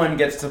 Everyone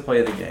gets to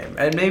play the game.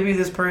 And maybe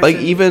this person... Like,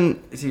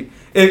 even...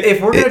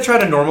 If we're going to try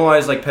to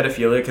normalize, like,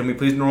 pedophilia, can we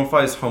please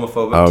normalize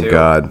homophobic, too? Oh,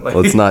 God. Like,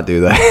 let's not do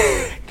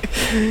that.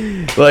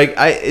 Like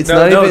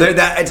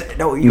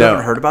you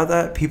haven't heard about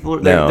that? People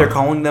they're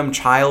calling them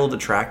child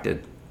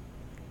attracted.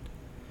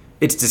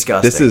 It's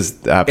disgusting. This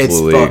is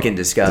absolutely it's fucking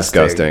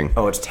disgusting.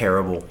 Oh, it's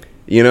terrible.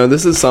 You know,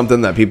 this is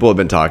something that people have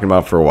been talking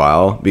about for a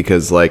while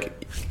because, like,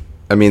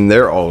 I mean,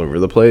 they're all over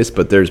the place,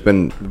 but there's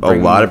been a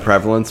lot of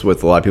prevalence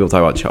with a lot of people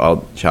talking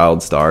about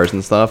child stars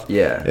and stuff.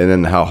 Yeah, and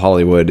then how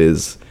Hollywood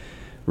is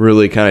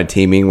really kind of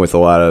teaming with a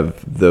lot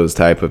of those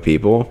type of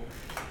people.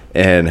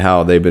 And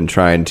how they've been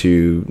trying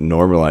to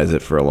normalize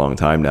it for a long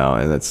time now,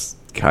 and that's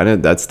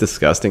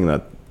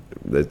disgusting.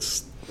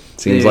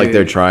 Seems like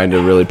they're trying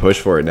to really push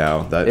for it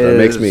now. That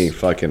makes me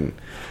fucking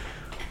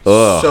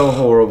so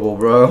horrible,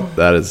 bro.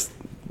 That's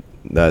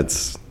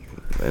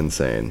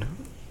insane.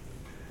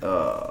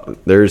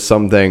 There's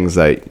some things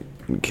that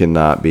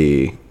cannot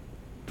be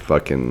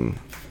fucking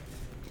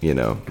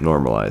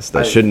normalized.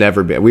 That should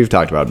never be. We've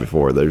talked about it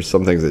before. There's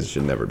some things that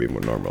should never be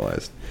more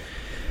normalized.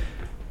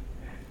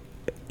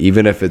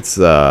 Even if it's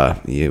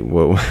what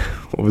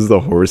was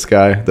the horse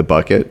guy? The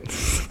bucket.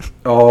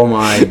 Oh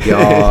my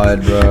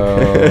God,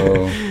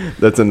 bro!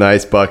 That's a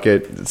nice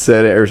bucket.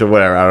 Set it or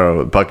whatever. I don't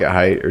know, bucket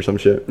height or some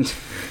shit.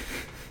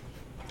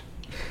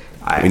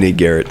 We need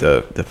Garrett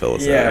to fill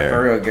us in there. Yeah,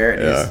 for real,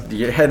 Garrett.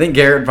 Yeah. I think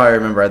Garrett probably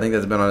remember. I think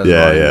that's been on his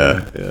mind.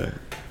 Yeah.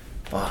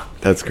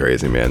 Fuck. That's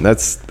crazy, man.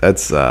 That's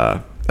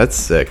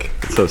sick.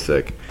 It's so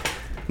sick.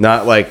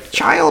 Not like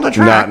child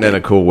attracted. Not in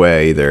a cool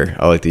way either.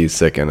 I like to use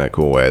sick in a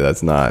cool way.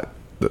 That's not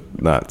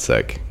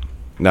sick.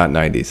 Not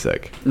 90s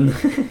sick.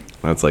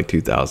 That's like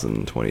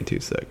 2022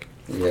 sick.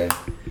 Yeah.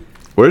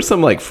 What are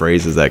some like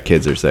phrases that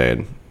kids are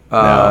saying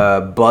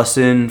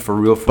Bussin', for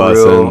real,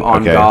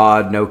 on okay.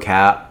 God, no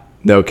cap.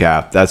 No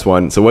cap. That's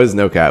one. So what is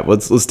no cap?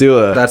 Let's do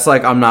a. That's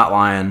like I'm not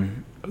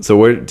lying. So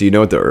where do you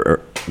know what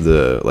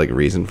the like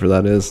reason for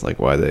that is? Like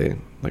why they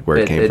where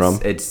it came from?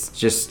 It's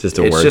just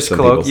a word. Just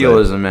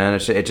colloquialism, man.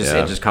 It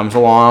just comes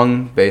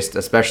along based,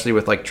 especially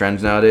with like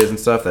trends nowadays and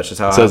stuff. That's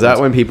just how. So is that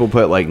when people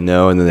put like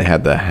no and then they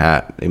had the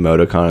hat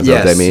emoticon? Is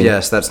that what they mean?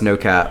 Yes, that's no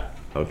cap.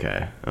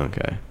 Okay.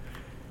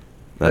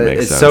 That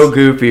makes sense. It's so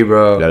goofy,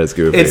 bro. That is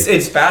goofy.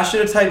 It's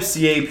faster to type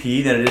CAP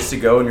than it is to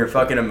go in your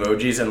fucking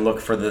emojis and look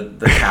for the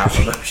cap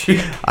emoji.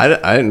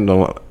 I don't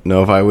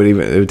know if I would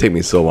even. It would take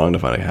me so long to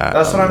find a hat.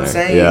 That's what I'm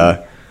saying.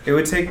 Yeah. It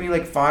would take me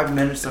like 5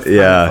 minutes to find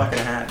a fucking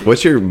hat. Dude.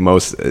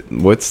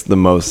 What's the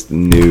most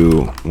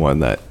new one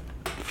that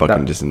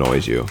fucking just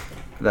annoys you?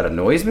 That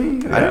annoys me?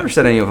 Yeah. I never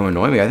said any of them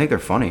annoy me. I think they're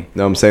funny.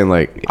 No, I'm saying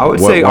like. I would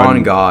say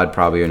on God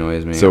probably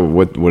annoys me. So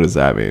what does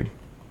that mean?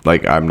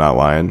 Like I'm not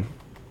lying.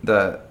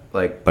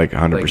 Like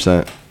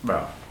 100%.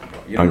 Bro,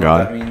 you on don't know God?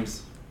 what that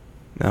means?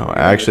 No,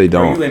 I actually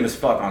don't. Bro, you lame as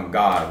fuck on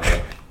God,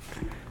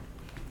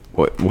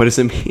 bro. What does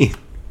it mean?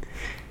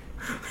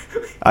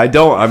 I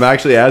don't. I'm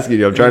actually asking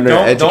you. I'm trying to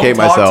educate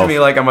myself. Don't talk to me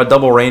like I'm a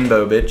double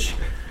rainbow, bitch.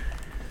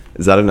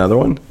 Is that another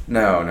one?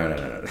 No.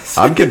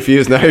 I'm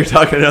confused. Now you're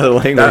talking another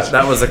language.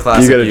 That was a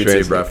classic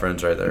YouTube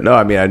reference right there. No,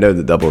 I mean, I know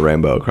the double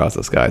rainbow across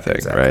the sky thing,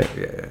 exactly. right?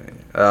 Yeah.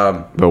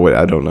 But wait,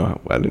 I don't know.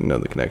 I didn't know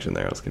the connection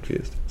there. I was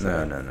confused.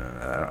 No.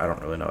 I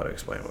don't really know how to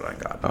explain what on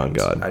God means. On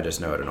God. I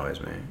just know it annoys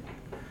me.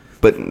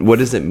 But what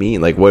does it mean?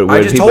 Like what?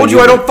 I just told you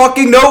I don't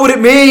fucking know what it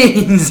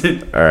means.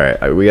 All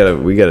right, we gotta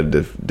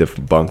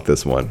debunk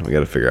this one. We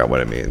gotta figure out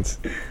what it means.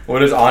 What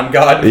does on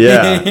God mean?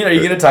 Yeah. Are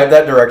you gonna type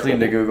that directly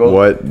into Google?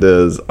 What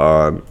does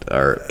on?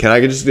 Or can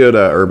I just go to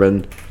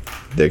Urban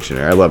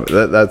Dictionary? I love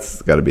it.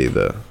 That's got to be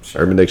the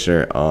Urban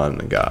Dictionary on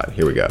God.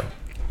 Here we go.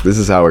 This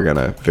is how we're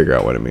gonna figure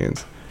out what it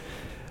means.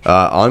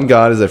 On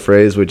God is a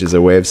phrase which is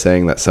a way of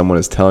saying that someone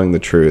is telling the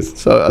truth.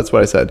 So that's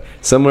what I said.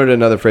 Similar to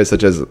another phrase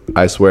such as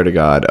I swear to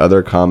God.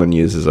 Other common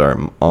uses are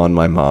on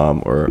my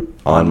mom or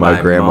on my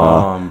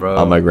grandma,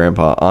 on my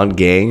grandpa, on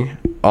gang.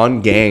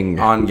 On gang.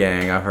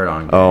 I've heard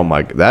on gang. Oh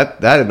my,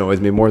 that annoys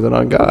me more than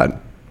on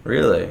God.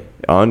 Really?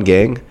 On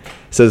gang. It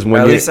says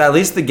when at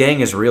least the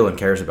gang is real and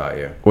cares about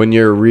you. When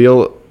you're a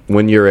real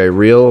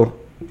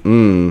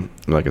I'm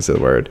not gonna say the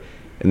word.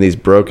 And these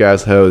broke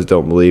ass hoes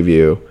don't believe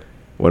you.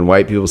 When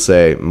white people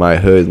say my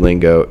hood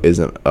lingo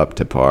isn't up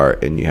to par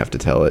and you have to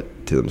tell it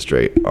to them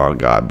straight, on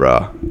God,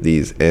 bruh,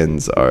 these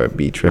ends are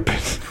be tripping.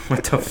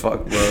 What the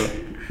fuck, bro?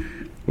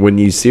 When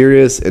you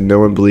serious and no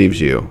one believes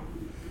you.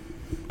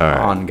 All right.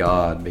 On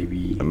God,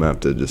 baby. I'm gonna have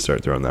to just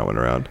start throwing that one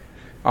around.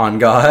 On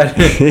God?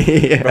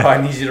 Yeah. Bro,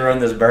 I need you to run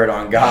this bird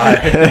on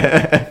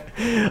God.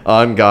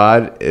 On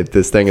God, if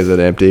this thing isn't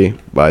empty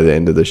by the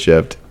end of the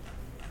shift,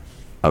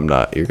 I'm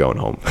not. You're going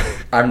home.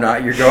 I'm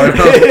not. You're going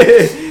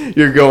home.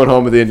 You're going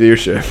home at the end of your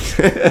shift.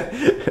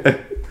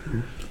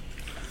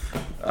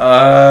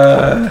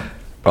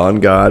 On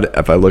God,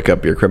 if I look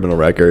up your criminal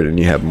record and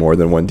you have more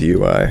than one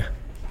DUI.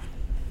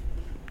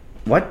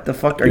 What the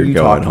fuck are you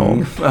talking?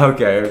 Home.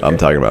 Okay. I'm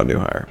talking about new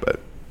hire, but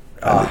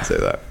I didn't say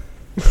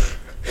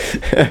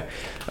that.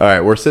 All right,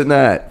 we're sitting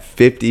at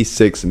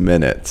 56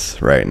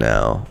 minutes right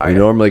now. We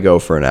normally go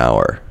for an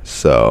hour,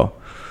 so.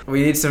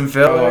 We need some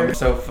filler. I'm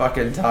so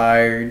fucking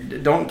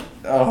tired. Don't.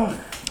 Oh.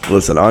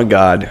 Listen, on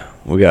God,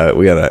 we got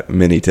a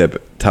mini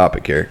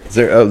topic here. Is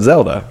there,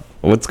 Zelda.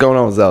 What's going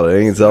on with Zelda?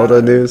 Any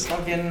Zelda news?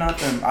 Fucking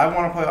nothing. I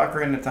want to play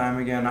Ocarina of Time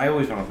again. I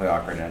always want to play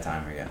Ocarina of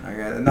Time again.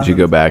 Okay, did you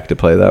go back to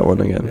play that one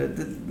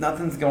again?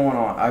 Nothing's going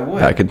on. I would.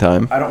 Back in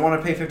time? I don't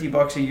want to pay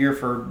 $50 a year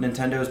for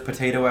Nintendo's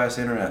potato-ass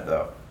internet,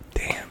 though.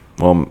 Damn.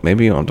 Well,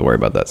 maybe you don't have to worry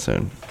about that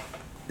soon.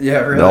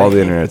 Yeah, really. All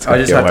the internet's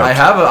going to get wiped. I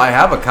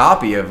have a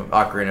copy of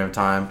Ocarina of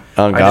Time.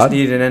 On God? I just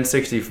need an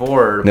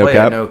N64 to play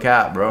it. No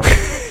cap, bro.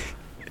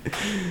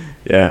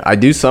 Yeah, I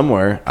do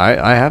somewhere.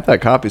 I have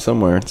that copy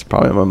somewhere. It's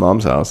probably at my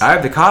mom's house. I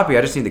have the copy.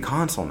 I just need the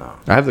console now.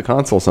 I have the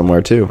console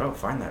somewhere too. Bro,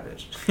 find that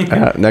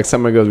bitch. Next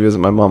time I go visit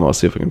my mom, I'll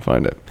see if I can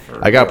find it.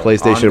 I got a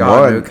PlayStation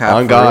 1.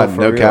 On God,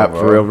 no cap,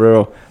 for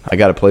real. I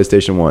got a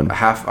PlayStation 1.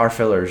 Half our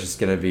filler is just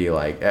going to be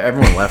like,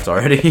 everyone left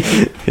already.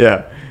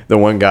 Yeah, the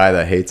one guy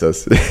that hates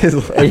us is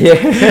left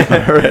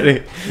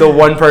already. The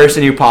one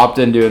person who popped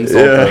in to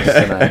insult us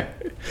tonight.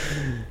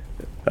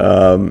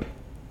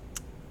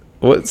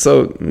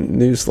 So,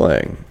 new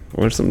slang.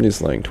 What's some new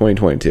slang?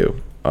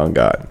 2022. On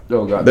God.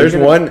 Oh God. There's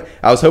one.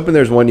 I was hoping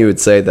there's one you would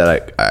say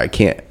that I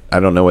can't. I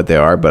don't know what they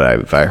are,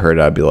 but if I heard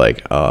it, I'd be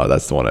like, oh,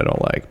 that's the one I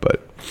don't like.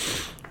 But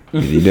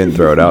you didn't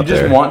throw it out there.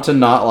 You just want to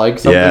not like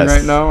something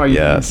right now? You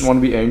just want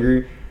to be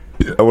angry?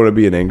 I want to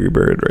be an angry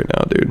bird right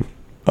now, dude.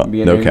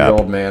 Be an angry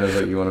old man is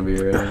what you want to be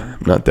right now.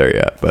 I'm not there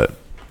yet, but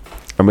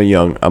I'm a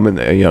young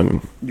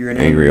You're an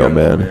angry old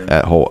man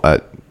at whole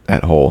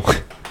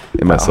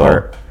in my soul.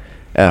 Heart.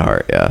 At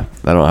heart, yeah.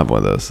 I don't have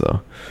one of those,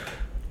 so.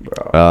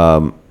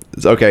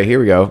 Okay, here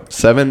we go.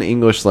 7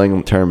 English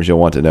slang terms you'll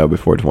want to know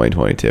before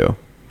 2022.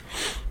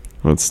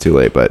 Well, it's too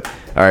late, but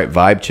all right.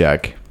 Vibe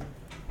check.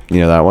 You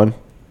know that one?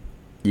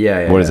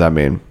 Yeah. What does that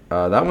mean?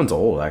 That one's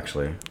old,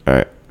 actually. All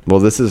right. Well,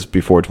 this is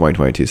before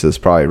 2022, so it's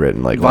probably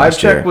written like Vibe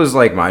check year. was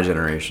like my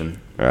generation.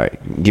 All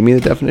right, give me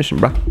the definition,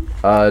 bro.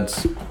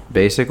 It's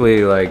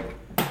basically like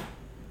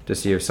to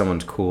see if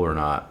someone's cool or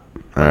not.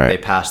 All right. They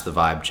pass the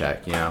vibe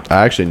check, you know.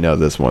 I actually know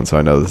this one, so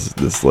I know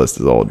this list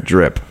is old.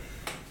 Drip.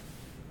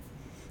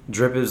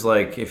 Drip is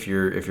like if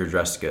you're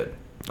dressed good.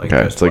 Like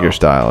Okay, it's like your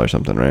style or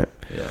something, right?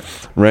 Yeah.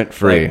 Rent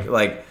free.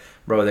 Like,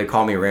 bro, they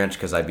call me ranch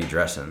because I'd be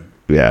dressing.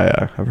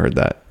 Yeah, I've heard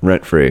that.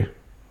 Rent free. You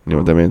know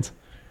what that means?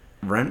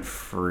 Rent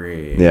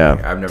free.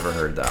 Yeah. I've never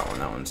heard that one.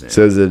 That one's new.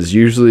 Says it is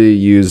usually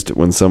used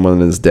when someone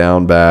is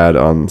down bad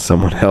on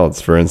someone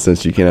else. For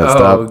instance, you cannot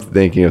stop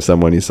thinking of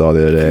someone you saw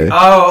the other day.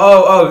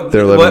 Oh.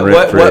 They're living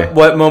rent free.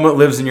 What moment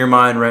lives in your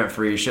mind rent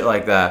free? Shit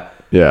like that.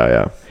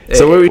 Yeah.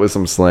 So with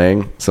some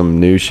slang, some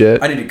new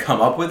shit. I need to come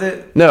up with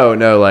it. No,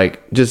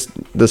 like just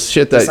the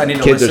shit that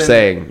kids are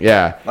saying.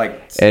 Yeah.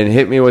 And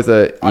hit me with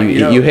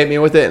you hit me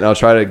with it, and I'll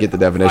try to get the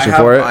definition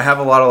for it. I have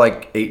a lot of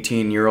like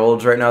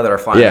 18-year-olds right now that are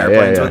flying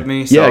airplanes with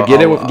me. So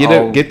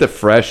yeah, get the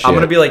fresh shit. I'm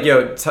gonna be like,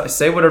 yo,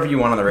 say whatever you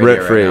want on the radio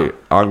rent free right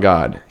now. On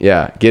God.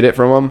 Yeah, get it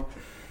from them,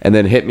 and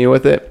then hit me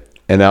with it,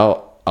 and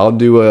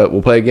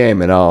we'll play a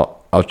game, and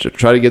I'll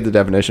try to get the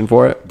definition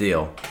for it.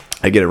 Deal.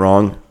 I get it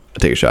wrong, I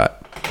take a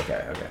shot.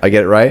 Okay. I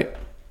get it right,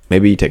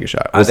 maybe you take a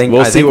shot. I think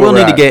we'll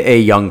need to get a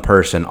young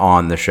person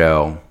on the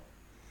show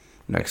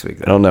next week.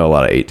 Then. I don't know a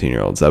lot of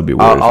 18-year-olds. That would be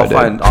weird.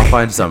 I'll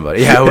find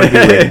somebody. Yeah, it would be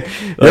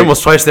weird. They're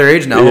almost twice their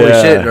age now. Holy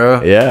shit,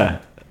 bro. Yeah,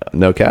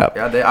 no cap.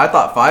 Yeah, I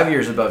thought 5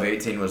 years above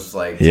 18 was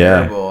like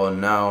terrible,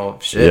 and now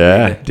shit.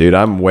 Yeah, dude,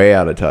 I'm way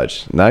out of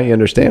touch. Now you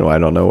understand why I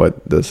don't know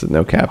what this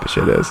no cap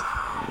shit is.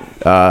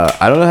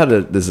 I don't know how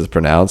this is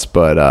pronounced,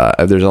 but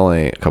there's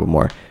only a couple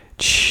more.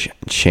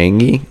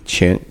 Changi.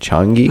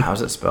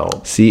 How's it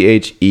spelled?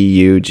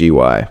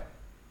 Cheugy.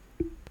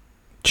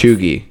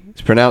 Chugi.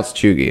 It's pronounced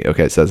Chugi.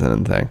 Okay, it says it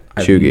in the thing.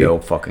 Chugi. I have no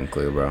fucking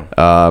clue,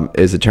 bro.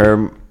 Is a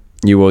term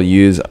you will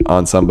use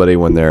on somebody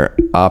when they're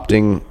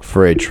opting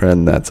for a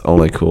trend that's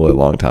only cool a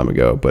long time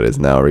ago, but is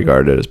now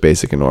regarded as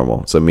basic and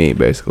normal. So me,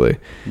 basically.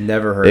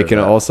 Never heard. It can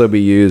also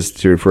be used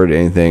to refer to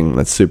anything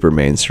that's super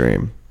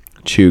mainstream.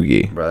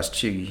 Chugi. Bro, that's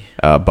Chugi.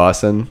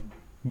 Bussin'.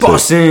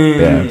 Bussin'.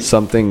 Yeah,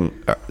 something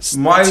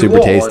My super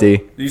Lord,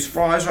 tasty. These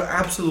fries are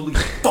absolutely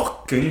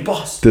fucking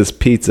bussin'. This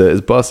pizza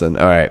is bussin'.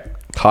 All right,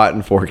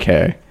 Cotton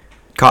 4K.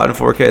 Cotton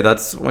 4K,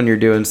 that's when you're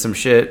doing some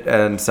shit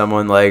and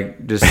someone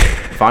like just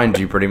finds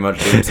you pretty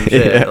much doing some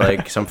shit,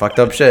 like some fucked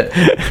up shit.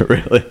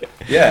 Really?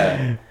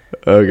 Yeah.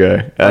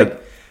 Okay.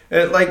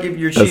 Like if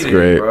you're cheating, that's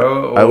great,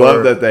 bro. I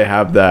love that they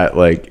have that.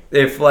 Like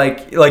if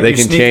like they you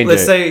can sneak, change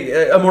let's it.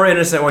 say a more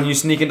innocent one, you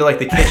sneak into like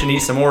the kitchen, eat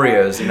some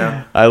Oreos, you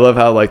know. I love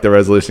how like the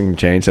resolution can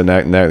change, and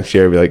next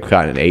year it'll be like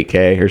Cotton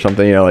 8K or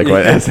something. You know, like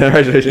what as the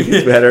resolution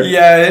gets better.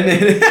 Yeah, and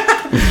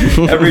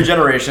every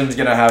generation's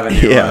gonna have a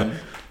new one.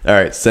 All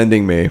right,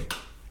 sending me.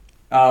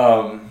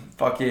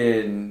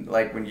 Fucking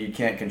like when you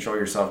can't control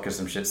yourself because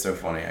some shit's so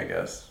funny, I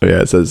guess. Oh,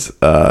 yeah, it says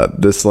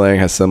this slang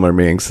has similar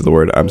meanings to the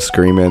word "I'm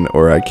screaming"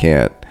 or "I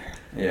can't."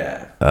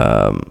 Yeah.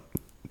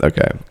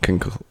 Okay.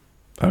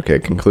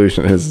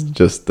 Conclusion is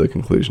just the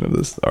conclusion of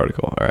this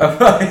article. All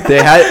right.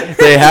 they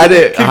had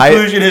it.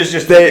 Conclusion is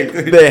just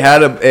they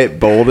had it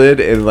bolded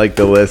in like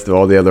the list of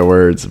all the other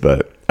words,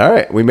 but all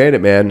right, we made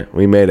it, man.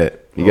 We made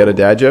it. You got a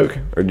dad joke,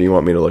 or do you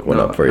want me to look one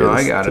up for you?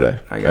 I got today?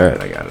 I got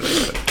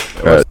it.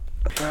 All right.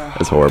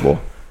 That's horrible.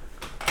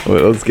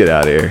 Well, let's get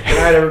out of here. Good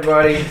night,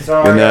 everybody.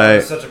 Sorry, Good night.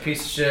 I'm such a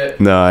piece of shit.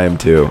 No, I am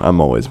too.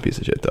 I'm always a piece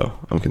of shit, though.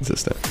 I'm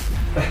consistent.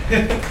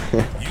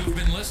 You've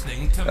been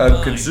listening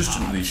to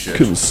consistently shit.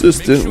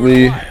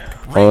 Consistently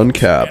on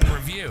cap.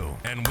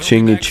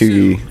 Chingy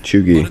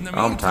Chugi.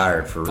 I'm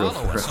tired for real.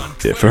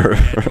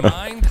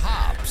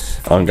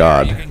 On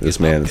God, this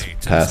man is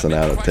passing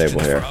out at the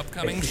table here.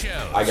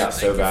 I got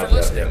so bad for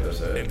that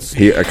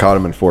episode. I caught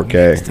him in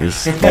 4K.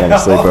 He's falling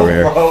asleep over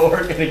here. Bro,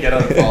 we're gonna get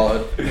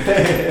unfollowed.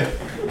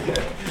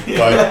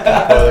 By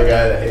the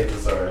guy that hates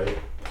us already.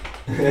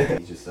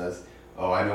 He just says, "Oh, I know."